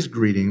Mary's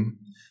greeting,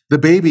 the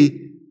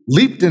baby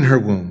leaped in her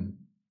womb,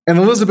 and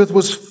Elizabeth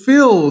was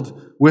filled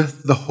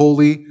with the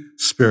Holy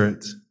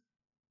Spirit.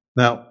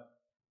 Now,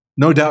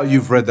 no doubt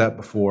you've read that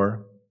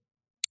before,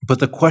 but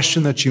the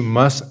question that you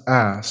must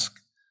ask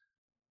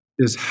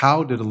is,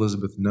 how did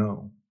Elizabeth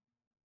know?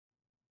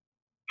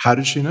 How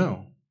did she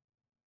know?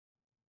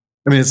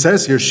 I mean, it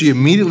says here, she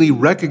immediately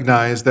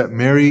recognized that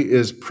Mary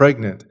is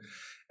pregnant.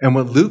 And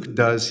what Luke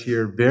does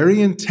here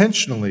very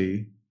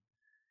intentionally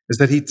is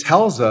that he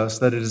tells us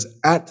that it is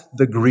at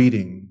the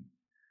greeting.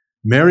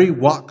 Mary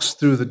walks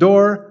through the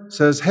door,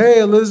 says, "Hey,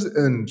 Elizabeth,"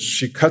 and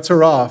she cuts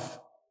her off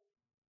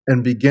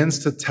and begins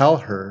to tell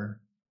her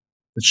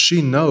that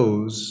she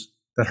knows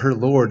that her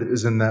Lord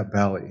is in that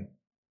valley.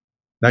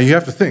 Now you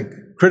have to think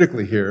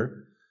critically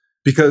here,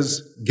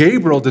 because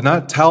Gabriel did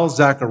not tell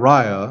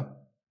Zechariah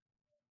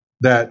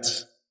that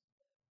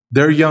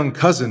their young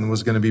cousin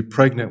was going to be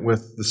pregnant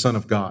with the Son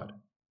of God.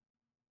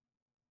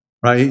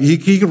 Right? He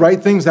could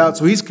write things out,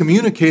 so he's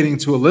communicating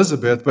to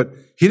Elizabeth, but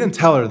he didn't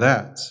tell her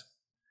that.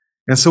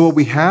 And so what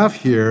we have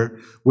here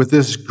with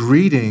this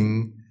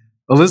greeting,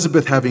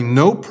 Elizabeth having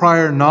no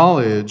prior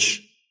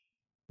knowledge,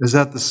 is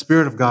that the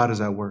Spirit of God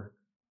is at work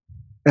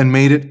and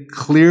made it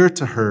clear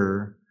to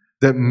her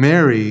that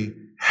Mary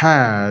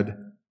had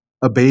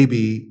a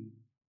baby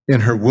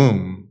in her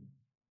womb.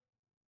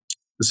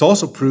 This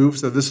also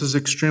proves that this is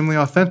extremely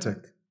authentic.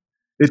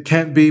 It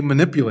can't be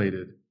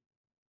manipulated.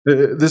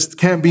 This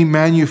can't be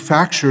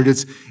manufactured.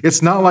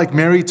 It's not like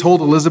Mary told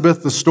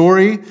Elizabeth the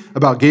story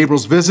about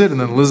Gabriel's visit and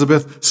then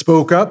Elizabeth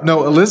spoke up.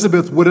 No,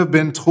 Elizabeth would have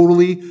been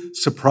totally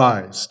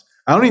surprised.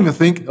 I don't even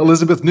think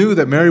Elizabeth knew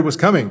that Mary was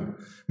coming.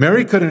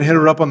 Mary couldn't hit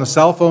her up on the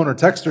cell phone or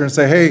text her and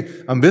say, "Hey,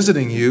 I'm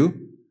visiting you."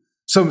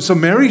 So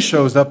Mary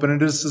shows up,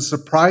 and it is a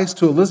surprise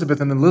to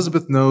Elizabeth, and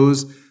Elizabeth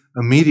knows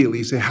immediately.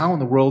 You say, how in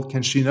the world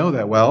can she know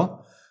that?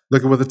 Well,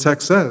 look at what the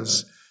text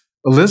says.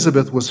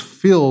 Elizabeth was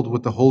filled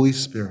with the Holy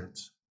Spirit.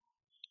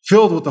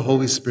 Filled with the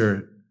Holy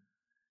Spirit.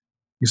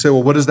 You say,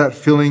 well, what does that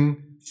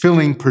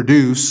filling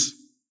produce?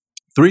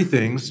 Three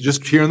things,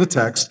 just here in the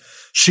text.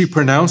 She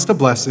pronounced a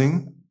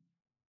blessing,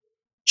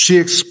 she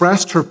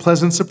expressed her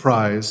pleasant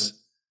surprise,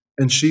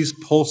 and she's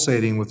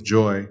pulsating with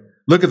joy.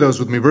 Look at those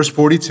with me. Verse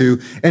 42,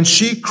 and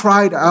she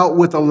cried out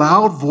with a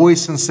loud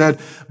voice and said,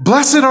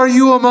 "Blessed are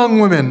you among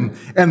women,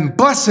 and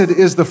blessed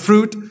is the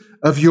fruit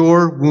of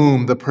your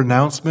womb," the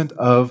pronouncement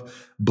of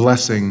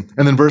blessing.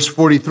 And then verse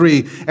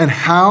 43, and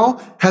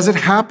how has it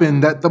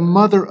happened that the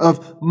mother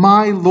of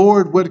my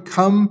Lord would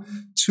come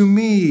to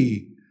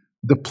me?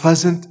 The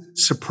pleasant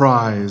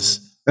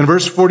surprise. And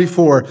verse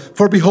 44,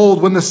 for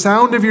behold, when the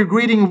sound of your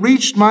greeting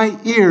reached my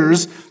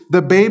ears,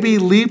 the baby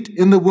leaped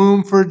in the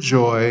womb for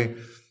joy.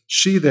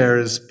 She there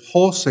is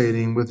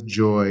pulsating with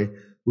joy,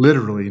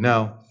 literally.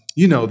 Now,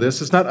 you know this.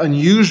 It's not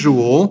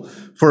unusual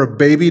for a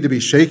baby to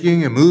be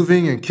shaking and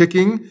moving and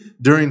kicking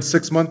during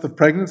 6 months of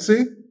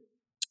pregnancy.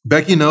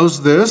 Becky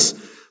knows this,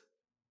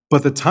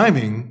 but the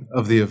timing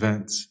of the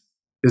event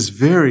is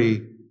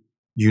very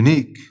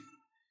unique.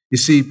 You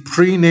see,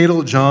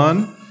 prenatal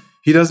John,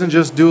 he doesn't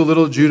just do a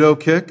little judo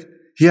kick.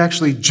 He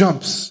actually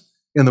jumps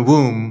in the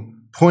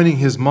womb, pointing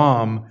his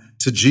mom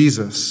to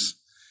Jesus.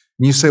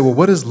 And you say, well,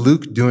 what is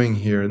Luke doing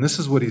here? And this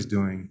is what he's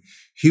doing.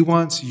 He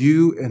wants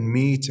you and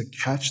me to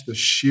catch the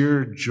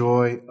sheer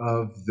joy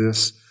of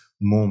this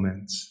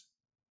moment.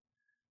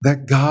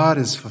 That God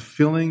is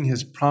fulfilling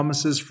his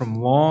promises from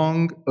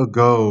long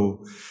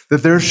ago.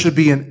 That there should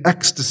be an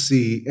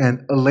ecstasy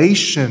and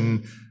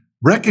elation,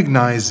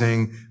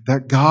 recognizing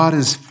that God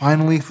is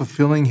finally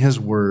fulfilling his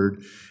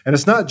word. And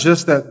it's not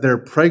just that they're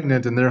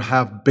pregnant and they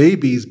have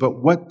babies,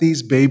 but what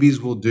these babies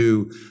will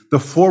do. The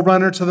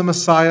forerunner to the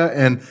Messiah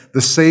and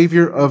the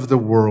Savior of the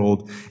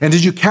world. And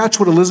did you catch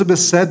what Elizabeth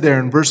said there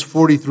in verse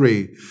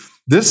 43?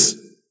 This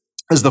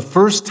is the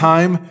first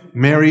time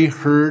Mary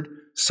heard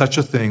such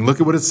a thing. Look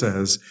at what it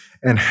says.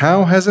 And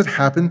how has it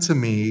happened to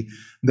me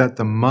that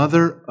the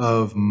mother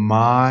of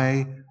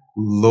my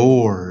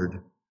Lord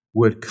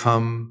would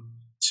come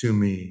to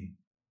me?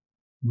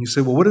 And you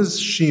say, well, what does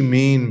she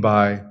mean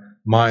by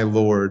my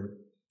Lord?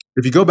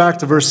 If you go back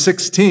to verse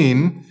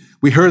 16,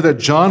 we heard that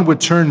John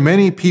would turn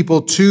many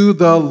people to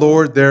the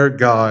Lord their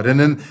God. And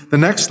in the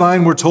next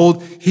line, we're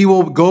told he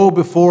will go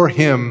before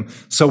him.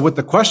 So what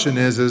the question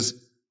is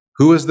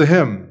who is the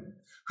him?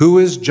 Who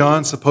is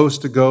John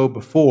supposed to go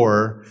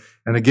before?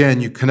 And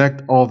again, you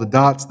connect all the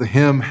dots. The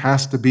him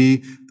has to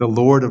be the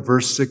Lord of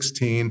verse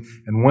 16.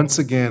 And once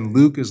again,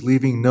 Luke is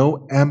leaving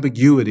no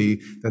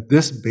ambiguity that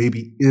this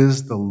baby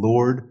is the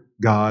Lord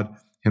God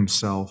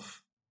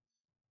himself.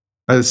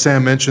 As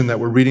Sam mentioned that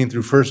we're reading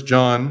through 1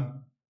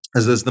 John,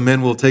 as the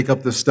men will take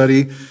up this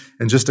study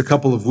in just a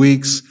couple of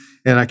weeks.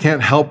 And I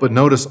can't help but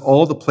notice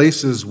all the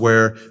places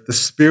where the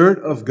Spirit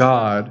of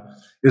God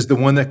is the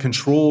one that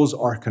controls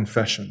our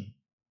confession.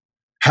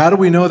 How do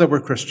we know that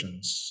we're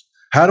Christians?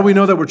 How do we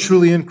know that we're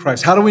truly in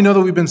Christ? How do we know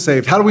that we've been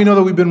saved? How do we know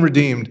that we've been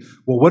redeemed?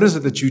 Well, what is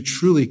it that you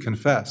truly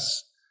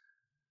confess?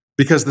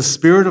 Because the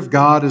Spirit of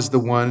God is the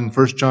one,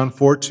 1 John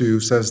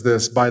 4:2 says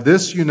this, by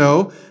this you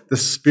know the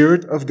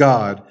Spirit of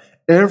God.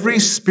 Every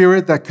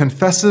spirit that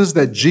confesses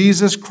that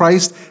Jesus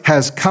Christ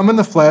has come in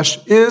the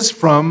flesh is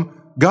from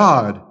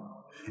God.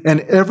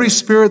 And every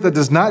spirit that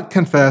does not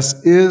confess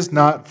is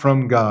not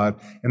from God.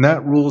 And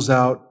that rules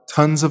out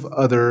tons of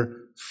other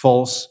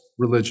false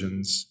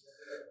religions,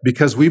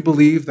 because we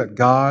believe that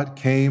God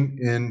came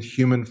in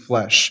human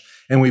flesh,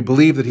 and we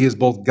believe that he is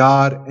both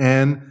God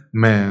and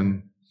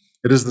man.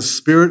 It is the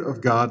Spirit of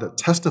God that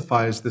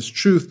testifies this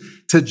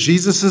truth to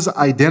Jesus'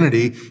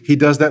 identity. He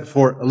does that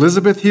for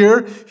Elizabeth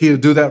here. He'll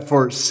do that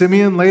for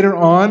Simeon later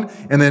on.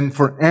 And then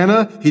for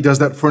Anna, he does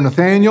that for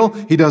Nathaniel.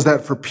 He does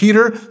that for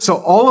Peter. So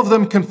all of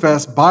them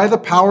confess by the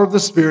power of the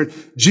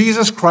Spirit,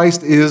 Jesus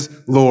Christ is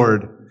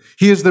Lord.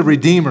 He is the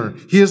Redeemer.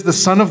 He is the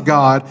Son of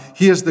God.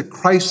 He is the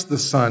Christ, the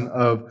Son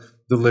of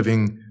the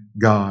living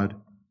God.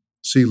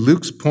 See,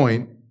 Luke's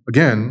point,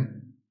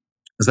 again,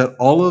 is that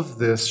all of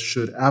this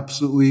should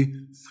absolutely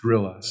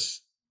thrill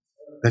us,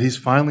 that he's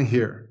finally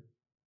here,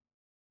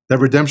 that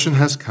redemption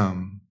has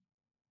come,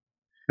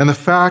 and the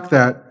fact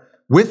that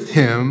with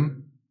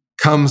him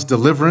comes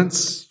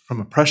deliverance from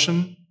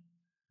oppression,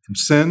 from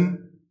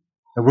sin,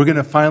 that we're going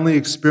to finally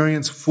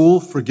experience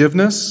full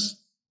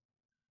forgiveness,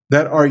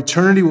 that our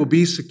eternity will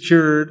be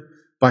secured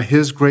by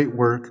his great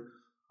work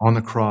on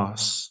the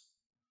cross.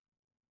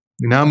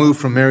 We now move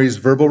from Mary's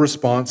verbal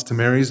response to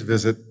Mary's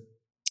visit,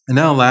 and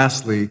now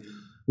lastly,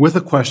 with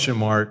a question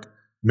mark,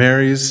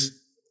 Mary's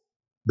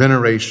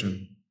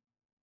veneration.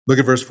 Look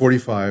at verse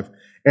 45.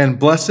 And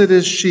blessed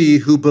is she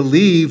who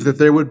believed that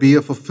there would be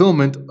a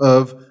fulfillment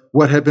of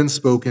what had been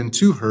spoken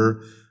to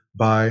her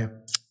by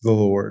the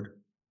Lord.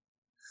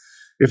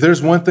 If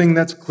there's one thing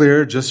that's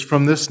clear just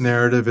from this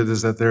narrative, it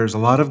is that there's a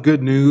lot of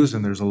good news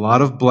and there's a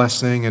lot of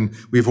blessing. And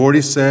we've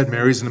already said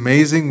Mary's an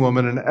amazing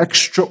woman, an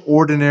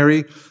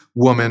extraordinary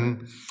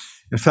woman.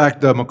 In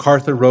fact,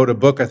 MacArthur wrote a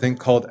book, I think,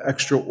 called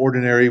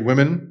Extraordinary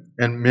Women,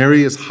 and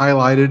Mary is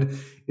highlighted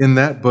in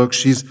that book.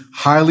 She's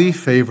highly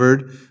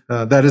favored.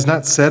 That is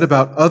not said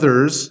about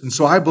others. And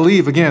so I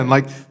believe, again,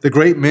 like the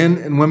great men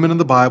and women in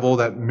the Bible,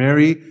 that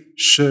Mary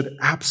should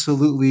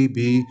absolutely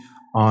be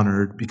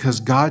honored because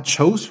God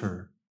chose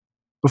her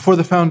before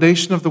the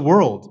foundation of the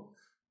world.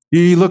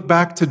 You look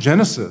back to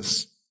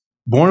Genesis,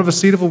 born of a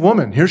seed of a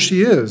woman. Here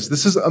she is.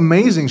 This is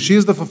amazing. She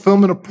is the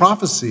fulfillment of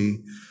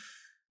prophecy.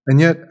 And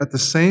yet, at the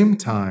same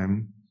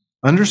time,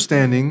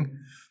 understanding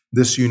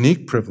this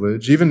unique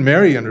privilege, even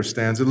Mary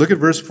understands it. Look at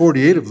verse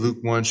 48 of Luke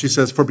 1. She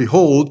says, "For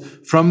behold,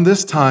 from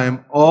this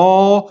time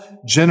all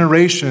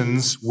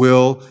generations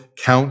will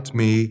count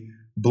me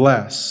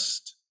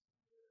blessed."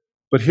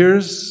 But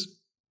here's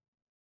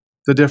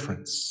the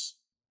difference.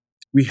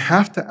 We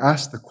have to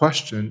ask the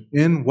question,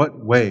 in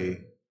what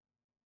way?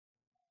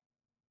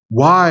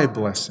 Why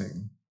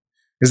blessing?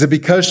 Is it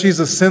because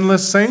she's a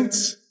sinless saint?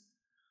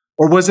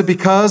 Or was it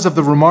because of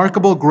the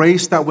remarkable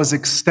grace that was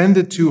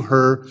extended to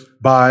her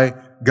by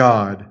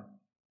God?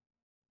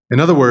 In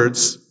other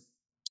words,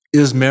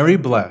 is Mary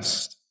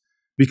blessed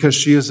because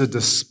she is a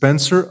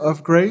dispenser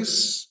of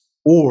grace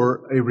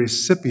or a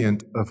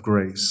recipient of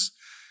grace?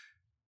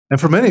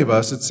 And for many of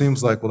us, it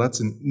seems like, well,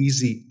 that's an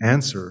easy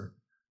answer.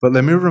 But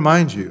let me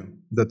remind you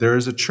that there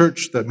is a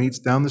church that meets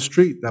down the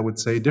street that would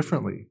say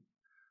differently.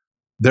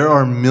 There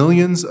are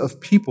millions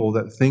of people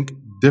that think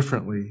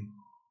differently.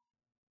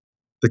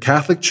 The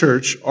Catholic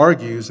Church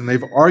argues, and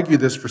they've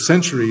argued this for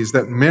centuries,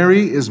 that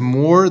Mary is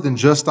more than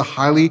just a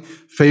highly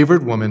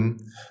favored woman.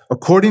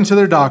 According to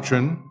their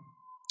doctrine,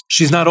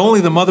 she's not only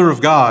the mother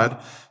of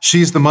God,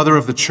 she's the mother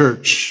of the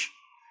church.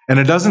 And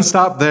it doesn't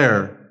stop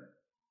there.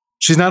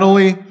 She's not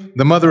only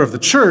the mother of the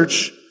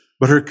church,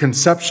 but her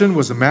conception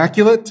was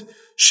immaculate.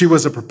 She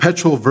was a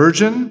perpetual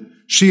virgin.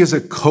 She is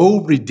a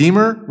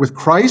co-redeemer with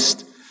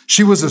Christ.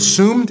 She was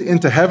assumed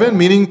into heaven,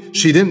 meaning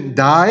she didn't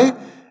die.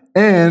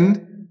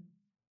 And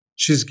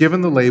she's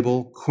given the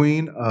label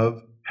Queen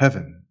of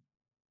Heaven.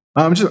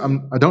 I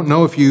don't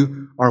know if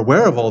you are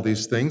aware of all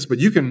these things, but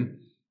you can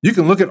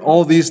look at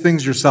all these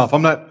things yourself.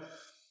 I'm not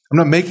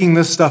making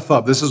this stuff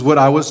up. This is what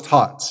I was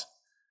taught.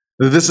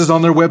 This is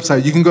on their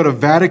website. You can go to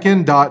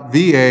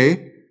Vatican.va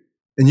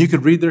and you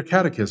could read their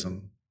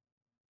catechism.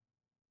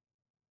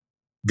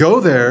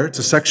 Go there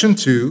to section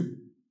 2,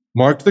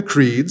 marked the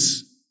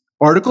creeds,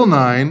 article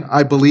 9,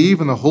 I believe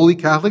in the Holy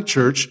Catholic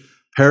Church,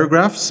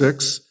 paragraph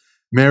 6,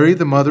 Mary,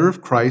 the mother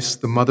of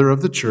Christ, the mother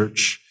of the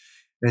church,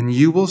 and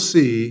you will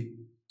see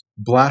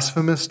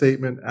blasphemous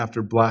statement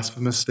after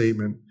blasphemous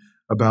statement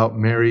about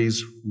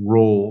Mary's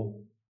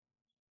role.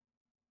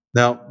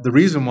 Now, the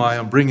reason why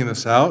I'm bringing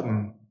this out,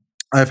 and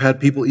I've had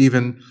people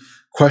even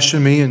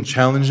question me and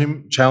challenge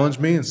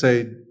me and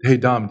say, "Hey,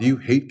 Dom, do you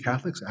hate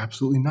Catholics?"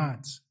 Absolutely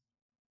not.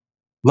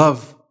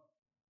 Love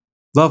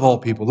all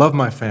people, love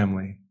my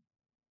family.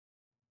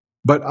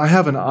 But I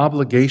have an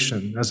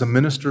obligation as a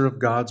minister of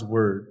God's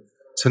word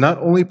to not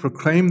only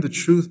proclaim the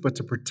truth, but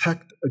to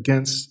protect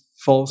against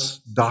false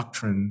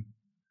doctrine,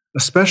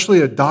 especially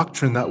a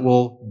doctrine that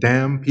will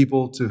damn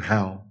people to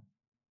hell.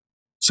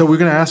 So we're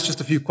going to ask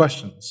just a few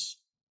questions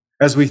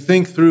as we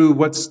think through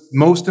what's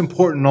most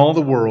important in all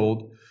the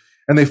world,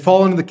 and they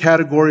fall into the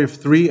category of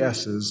 3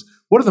 S's.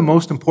 What are the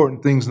most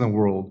important things in the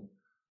world?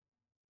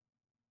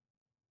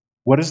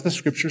 What does the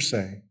Scripture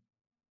say?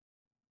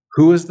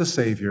 Who is the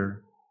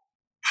Savior?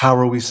 How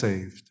are we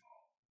saved?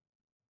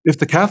 If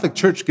the Catholic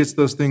Church gets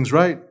those things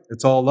right,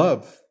 it's all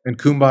love and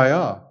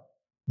kumbaya.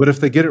 But if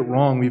they get it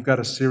wrong, we've got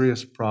a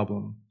serious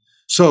problem.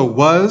 So,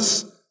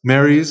 was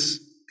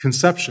Mary's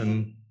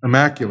conception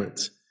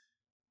immaculate?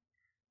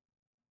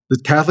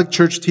 The Catholic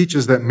Church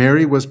teaches that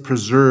Mary was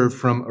preserved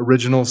from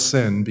original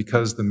sin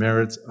because the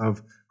merits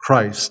of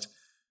Christ.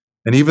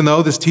 And even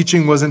though this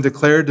teaching wasn't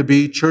declared to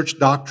be church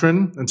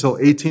doctrine until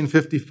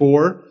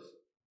 1854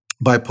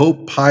 by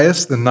Pope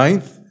Pius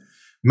IX,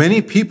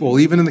 many people,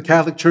 even in the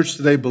Catholic Church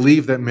today,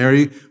 believe that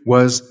Mary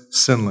was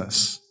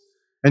sinless.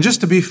 And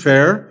just to be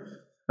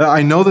fair,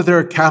 I know that there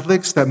are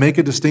Catholics that make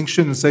a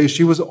distinction and say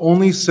she was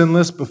only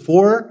sinless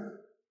before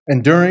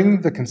and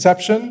during the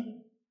conception,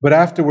 but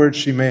afterwards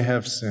she may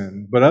have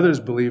sinned. But others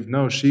believe,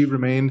 no, she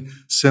remained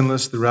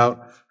sinless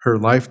throughout her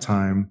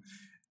lifetime.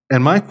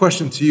 And my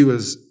question to you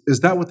is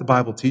that what the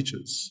Bible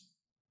teaches?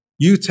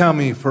 You tell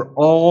me, for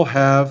all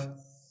have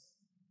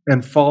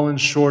and fallen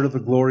short of the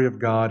glory of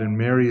God, and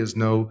Mary is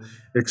no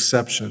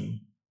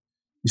exception.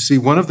 You see,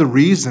 one of the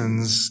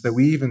reasons that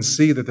we even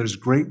see that there's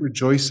great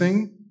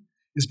rejoicing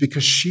is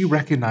because she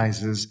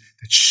recognizes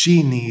that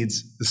she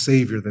needs the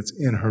Savior that's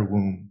in her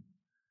womb.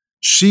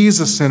 She's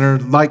a sinner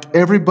like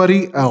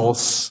everybody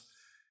else,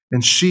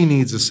 and she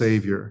needs a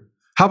Savior.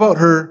 How about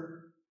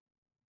her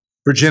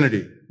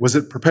virginity? Was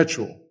it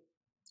perpetual?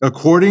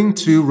 According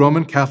to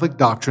Roman Catholic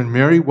doctrine,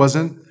 Mary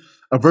wasn't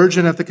a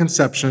virgin at the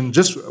conception,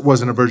 just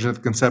wasn't a virgin at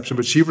the conception,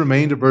 but she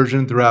remained a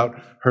virgin throughout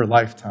her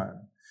lifetime.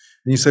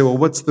 And you say, well,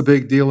 what's the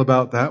big deal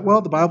about that?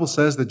 Well, the Bible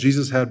says that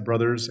Jesus had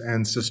brothers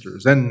and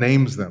sisters and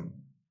names them.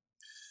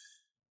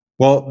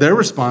 Well, their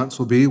response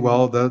will be,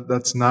 well,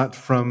 that's not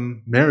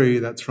from Mary,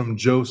 that's from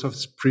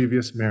Joseph's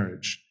previous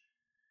marriage.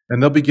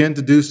 And they'll begin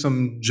to do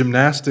some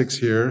gymnastics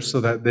here so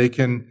that they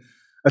can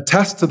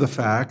attest to the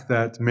fact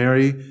that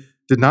Mary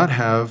did not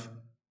have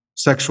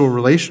sexual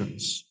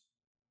relations.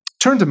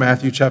 Turn to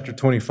Matthew chapter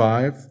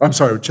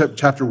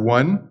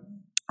 1, and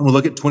we'll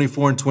look at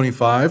 24 and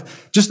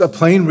 25. Just a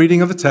plain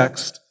reading of the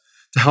text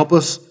to help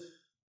us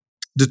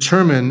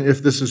determine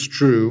if this is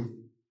true.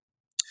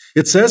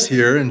 It says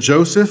here, and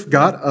Joseph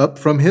got up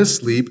from his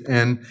sleep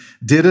and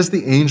did as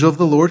the angel of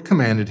the Lord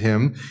commanded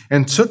him,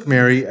 and took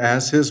Mary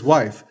as his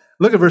wife.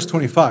 Look at verse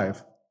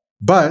 25.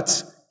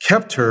 But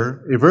kept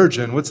her a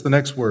virgin. What's the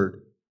next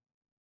word?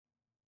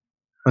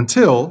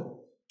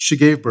 Until she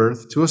gave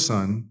birth to a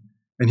son,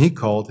 and he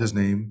called his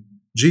name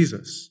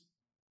Jesus.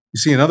 You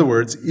see, in other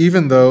words,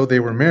 even though they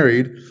were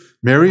married,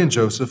 Mary and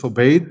Joseph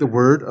obeyed the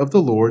word of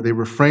the Lord. They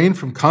refrained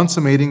from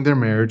consummating their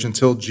marriage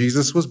until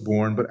Jesus was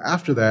born, but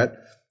after that,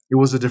 it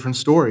was a different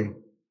story.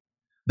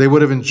 They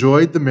would have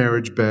enjoyed the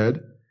marriage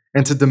bed,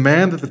 and to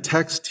demand that the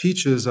text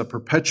teaches a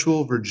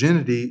perpetual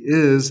virginity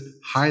is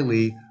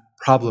highly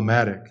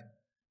problematic.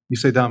 You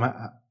say, Dom,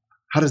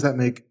 how does that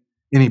make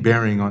any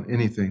bearing on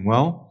anything?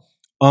 Well,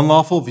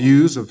 unlawful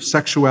views of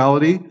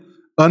sexuality,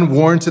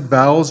 unwarranted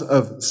vows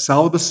of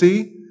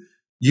celibacy.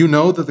 You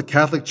know that the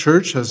Catholic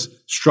Church has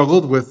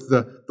struggled with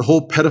the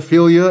whole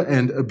pedophilia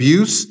and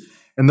abuse,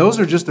 and those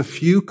are just a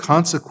few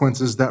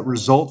consequences that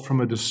result from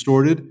a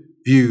distorted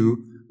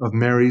view of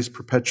Mary's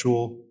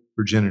perpetual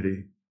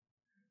virginity.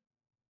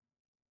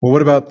 Well,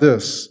 what about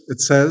this?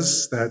 It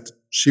says that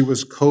she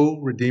was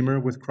co-redeemer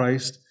with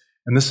Christ,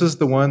 and this is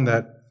the one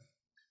that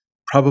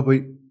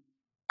probably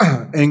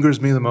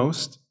angers me the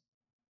most.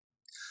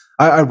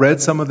 I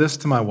read some of this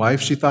to my wife.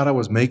 She thought I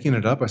was making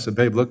it up. I said,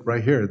 babe, look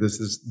right here.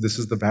 This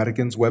is the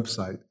Vatican's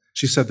website.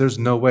 She said, there's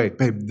no way.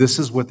 Babe, this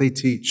is what they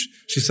teach.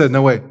 She said,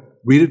 no way.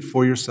 Read it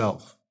for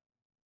yourself.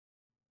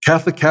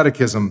 Catholic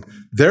Catechism.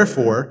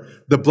 Therefore,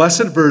 the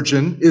Blessed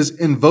Virgin is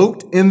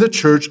invoked in the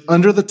Church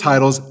under the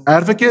titles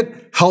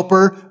Advocate,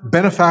 Helper,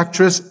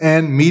 Benefactress,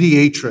 and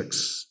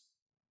Mediatrix.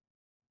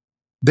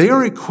 They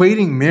are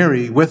equating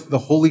Mary with the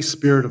Holy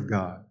Spirit of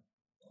God.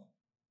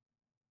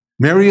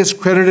 Mary is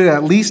credited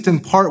at least in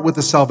part with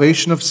the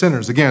salvation of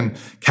sinners. Again,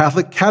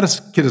 Catholic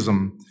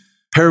Catechism,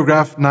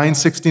 paragraph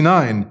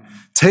 969.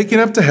 Taken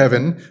up to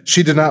heaven,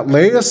 she did not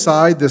lay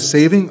aside the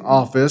saving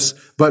office,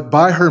 but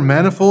by her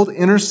manifold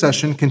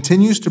intercession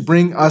continues to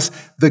bring us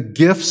the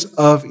gifts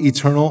of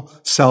eternal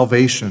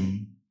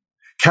salvation.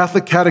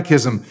 Catholic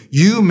Catechism,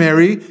 you,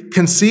 Mary,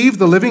 conceive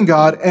the living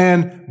God,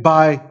 and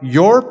by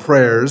your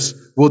prayers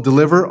will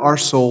deliver our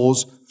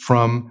souls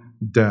from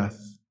death.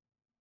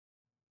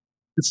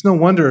 It's no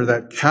wonder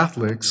that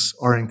Catholics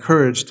are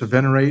encouraged to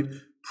venerate,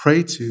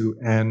 pray to,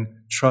 and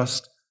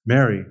trust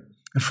Mary.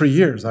 And for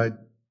years,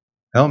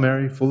 Hail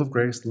Mary, full of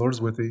grace, the Lord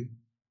is with thee.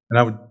 And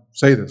I would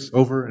say this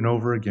over and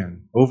over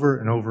again, over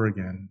and over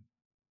again.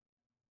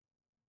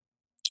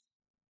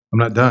 I'm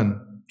not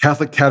done.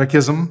 Catholic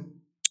Catechism,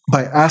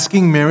 by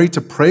asking Mary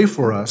to pray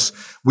for us,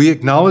 we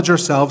acknowledge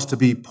ourselves to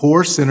be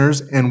poor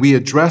sinners, and we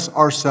address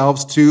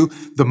ourselves to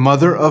the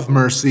Mother of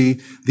Mercy,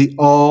 the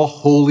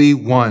All-Holy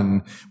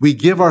One. We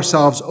give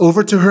ourselves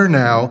over to her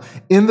now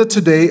in the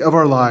today of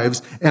our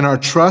lives, and our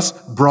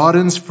trust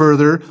broadens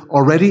further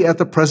already at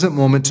the present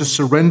moment to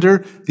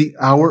surrender the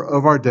hour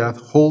of our death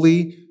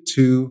wholly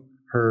to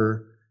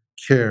her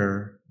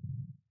care.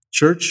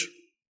 Church,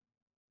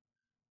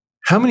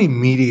 how many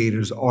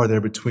mediators are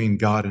there between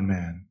God and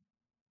man?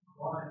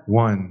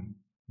 One,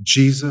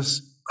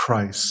 Jesus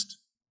Christ.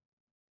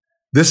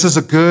 This is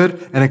a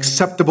good and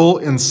acceptable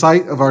in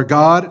sight of our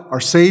God, our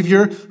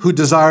Savior, who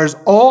desires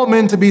all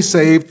men to be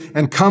saved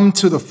and come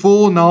to the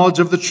full knowledge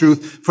of the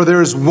truth. For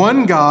there is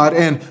one God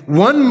and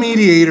one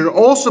mediator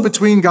also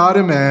between God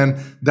and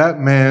man, that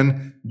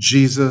man,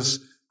 Jesus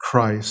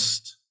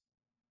Christ.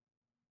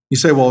 You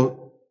say,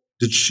 well,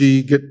 did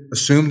she get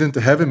assumed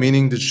into heaven?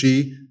 Meaning, did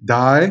she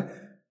die?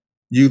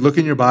 You look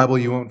in your Bible,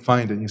 you won't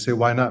find it. And you say,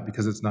 why not?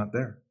 Because it's not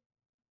there.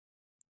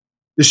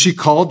 Is she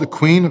called the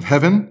Queen of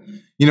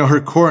Heaven? You know,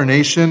 her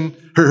coronation,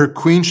 her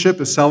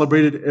queenship is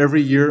celebrated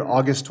every year,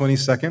 August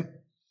 22nd.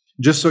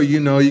 Just so you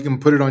know, you can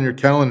put it on your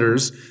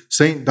calendars.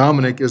 St.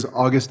 Dominic is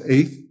August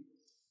 8th.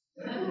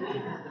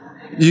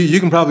 You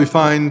can probably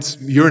find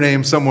your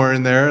name somewhere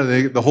in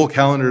there. The whole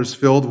calendar is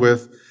filled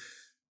with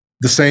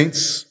the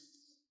saints.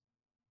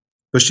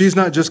 But she's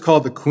not just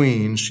called the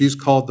Queen, she's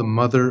called the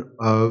Mother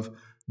of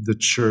the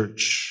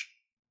Church.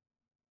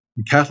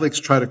 And Catholics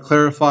try to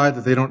clarify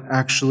that they don't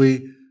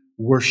actually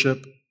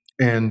worship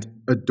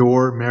and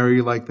adore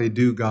Mary like they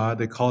do God.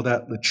 They call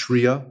that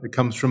latria. It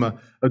comes from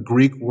a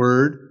Greek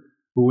word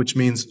which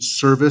means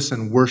service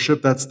and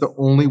worship. That's the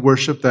only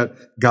worship that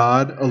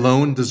God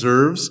alone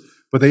deserves.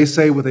 But they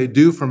say what they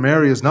do for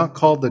Mary is not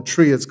called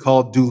latria, it's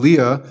called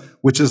dulia,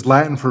 which is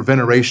Latin for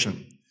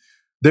veneration.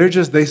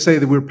 They say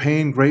that we're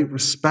paying great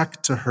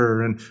respect to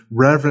her and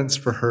reverence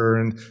for her.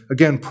 And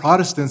again,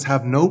 Protestants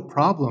have no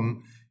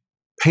problem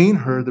paying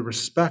her the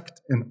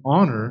respect and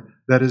honor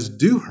that is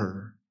due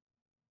her.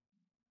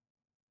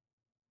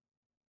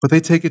 But they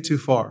take it too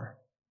far.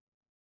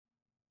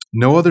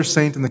 No other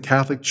saint in the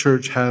Catholic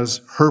Church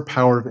has her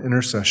power of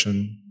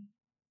intercession.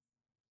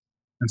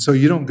 And so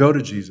you don't go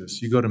to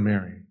Jesus, you go to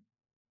Mary.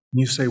 And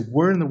you say,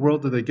 where in the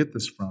world do they get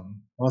this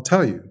from? Well, I'll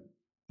tell you.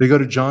 They go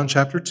to John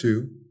chapter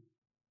 2,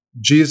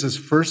 Jesus'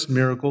 first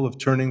miracle of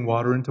turning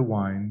water into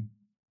wine,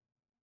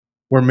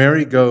 where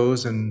Mary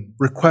goes and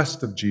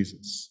requests of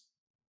Jesus.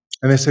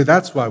 And they say,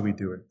 that's why we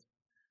do it.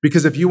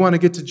 Because if you want to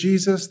get to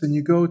Jesus, then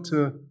you go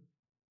to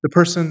the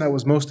person that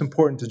was most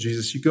important to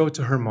Jesus. You go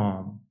to her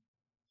mom.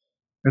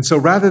 And so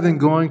rather than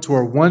going to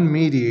our one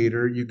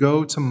mediator, you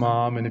go to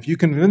mom. And if you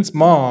convince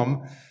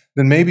mom,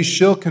 then maybe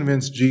she'll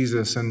convince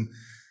Jesus. And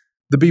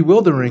the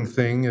bewildering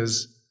thing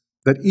is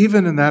that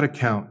even in that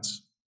account,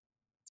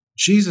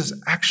 Jesus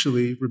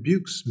actually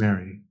rebukes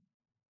Mary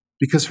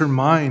because her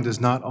mind is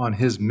not on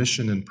his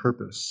mission and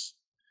purpose.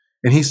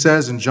 And he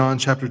says in John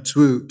chapter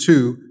 2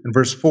 and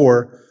verse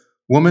 4,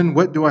 "Woman,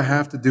 what do I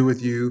have to do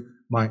with you?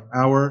 My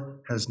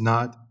hour has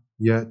not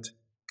yet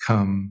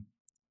come."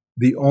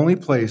 The only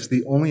place,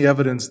 the only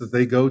evidence that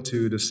they go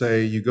to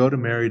say you go to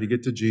Mary to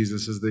get to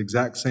Jesus is the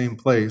exact same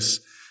place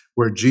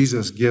where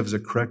Jesus gives a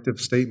corrective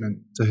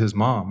statement to his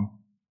mom.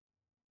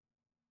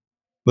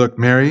 Look,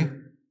 Mary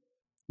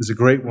is a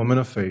great woman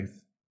of faith,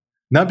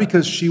 not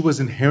because she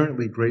was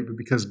inherently great, but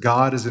because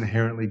God is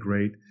inherently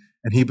great,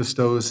 and he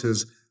bestows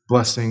his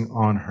blessing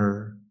on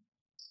her.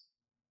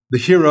 The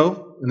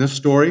hero in this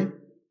story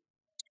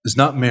is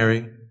not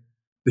Mary.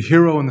 The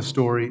hero in the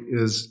story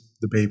is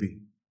the baby,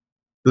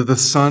 the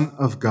Son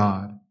of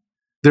God.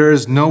 There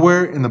is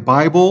nowhere in the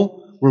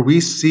Bible where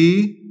we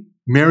see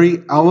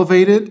Mary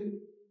elevated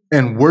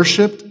and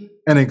worshiped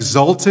and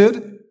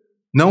exalted.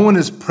 No one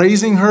is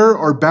praising her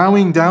or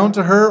bowing down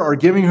to her or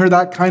giving her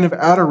that kind of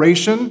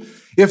adoration.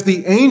 If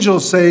the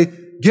angels say,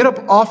 "Get up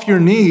off your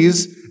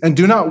knees and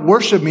do not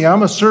worship me,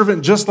 I'm a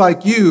servant just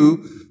like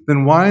you,"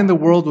 then why in the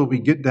world would we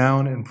get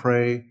down and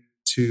pray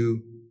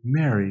to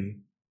Mary?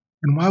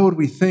 And why would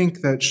we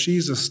think that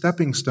she's a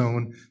stepping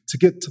stone to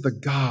get to the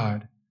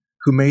God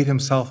who made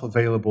himself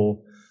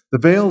available? The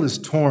veil is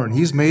torn.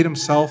 He's made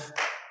himself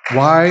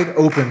wide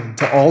open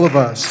to all of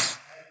us.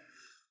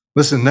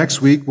 Listen,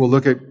 next week we'll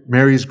look at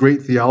Mary's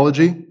great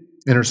theology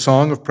in her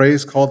song of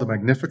praise called the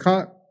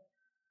Magnificat.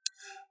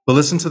 But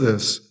listen to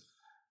this.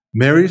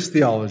 Mary's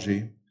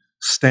theology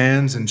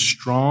stands in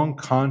strong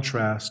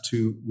contrast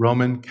to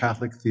Roman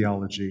Catholic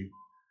theology.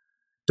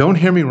 Don't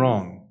hear me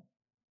wrong.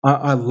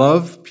 I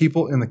love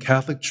people in the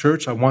Catholic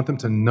Church. I want them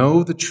to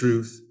know the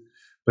truth.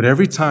 But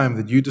every time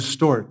that you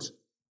distort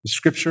the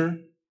Scripture,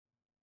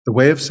 the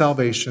way of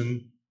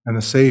salvation, and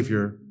the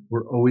Savior,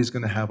 we're always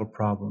going to have a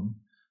problem.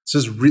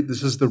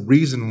 This is the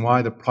reason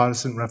why the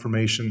Protestant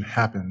Reformation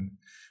happened,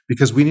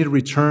 because we need to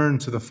return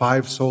to the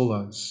five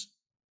solas.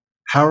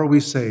 How are we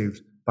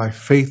saved? By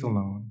faith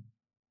alone,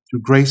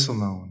 through grace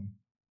alone,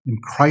 in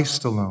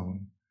Christ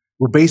alone.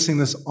 We're basing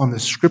this on the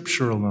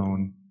Scripture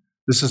alone.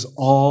 This is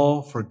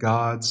all for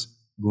God's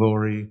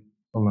glory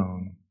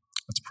alone.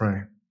 Let's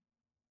pray.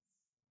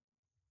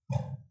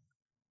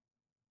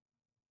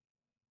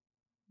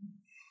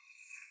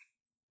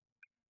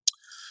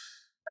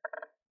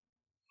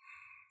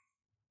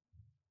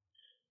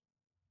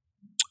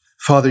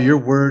 Father, your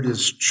word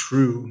is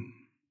true.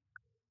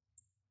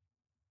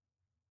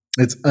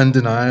 It's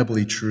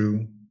undeniably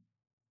true.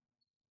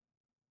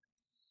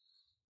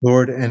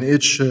 Lord, and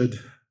it should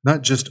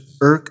not just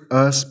irk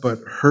us, but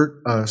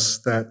hurt us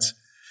that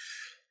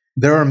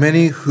there are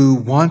many who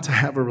want to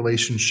have a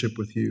relationship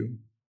with you,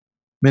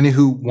 many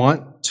who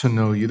want to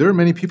know you. There are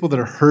many people that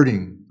are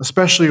hurting,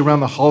 especially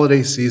around the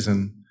holiday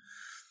season.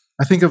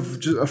 I think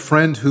of a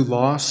friend who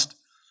lost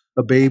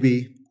a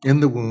baby in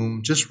the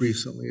womb just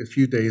recently, a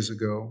few days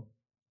ago,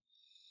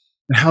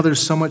 and how there's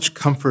so much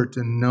comfort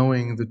in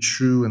knowing the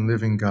true and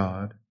living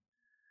God.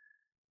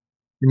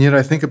 And yet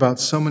I think about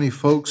so many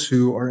folks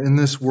who are in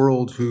this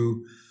world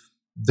who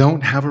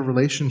don't have a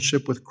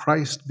relationship with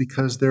Christ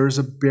because there is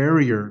a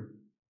barrier.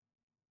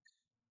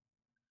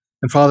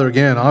 And Father,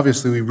 again,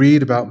 obviously we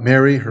read about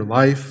Mary, her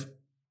life,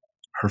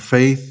 her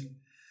faith.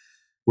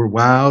 We're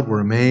wowed,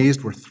 we're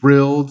amazed, we're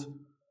thrilled.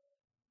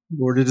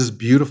 Lord, it is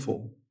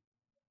beautiful.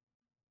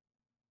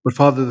 But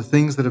Father, the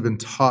things that have been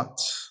taught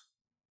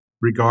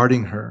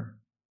regarding her,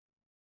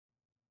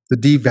 the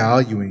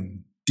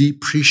devaluing,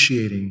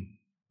 depreciating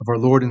of our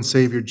Lord and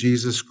Savior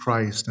Jesus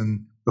Christ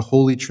and the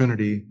Holy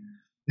Trinity,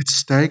 it's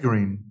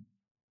staggering.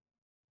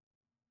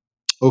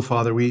 Oh,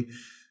 Father, we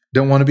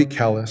don't want to be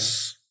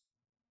callous.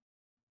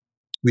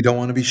 We don't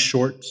want to be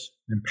short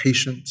and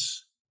patient.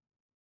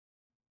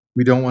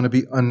 We don't want to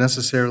be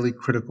unnecessarily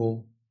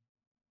critical.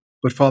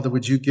 But Father,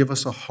 would you give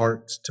us a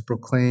heart to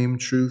proclaim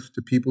truth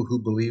to people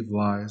who believe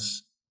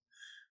lies?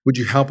 Would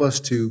you help us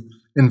to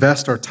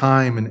invest our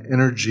time and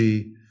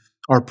energy,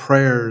 our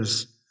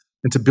prayers,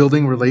 into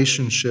building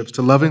relationships,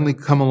 to lovingly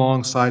come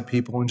alongside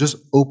people and just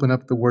open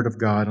up the Word of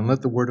God and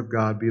let the Word of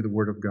God be the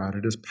Word of God.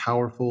 It is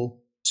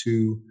powerful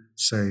to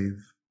save.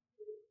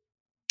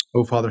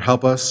 Oh, Father,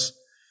 help us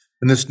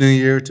in this new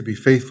year to be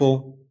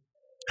faithful.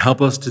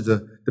 Help us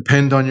to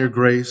depend on your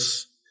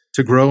grace,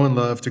 to grow in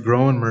love, to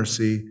grow in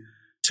mercy,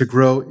 to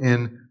grow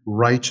in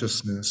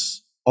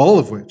righteousness, all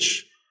of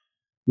which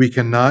we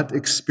cannot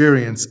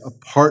experience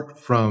apart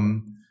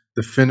from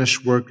the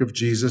finished work of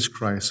Jesus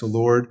Christ. So,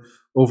 Lord,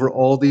 over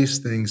all these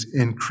things,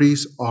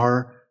 increase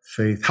our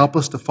faith. Help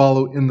us to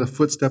follow in the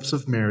footsteps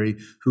of Mary,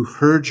 who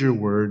heard your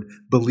word,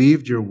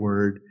 believed your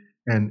word,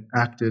 and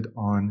acted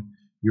on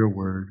your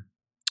word.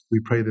 We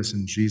pray this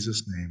in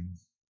Jesus' name.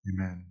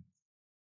 Amen.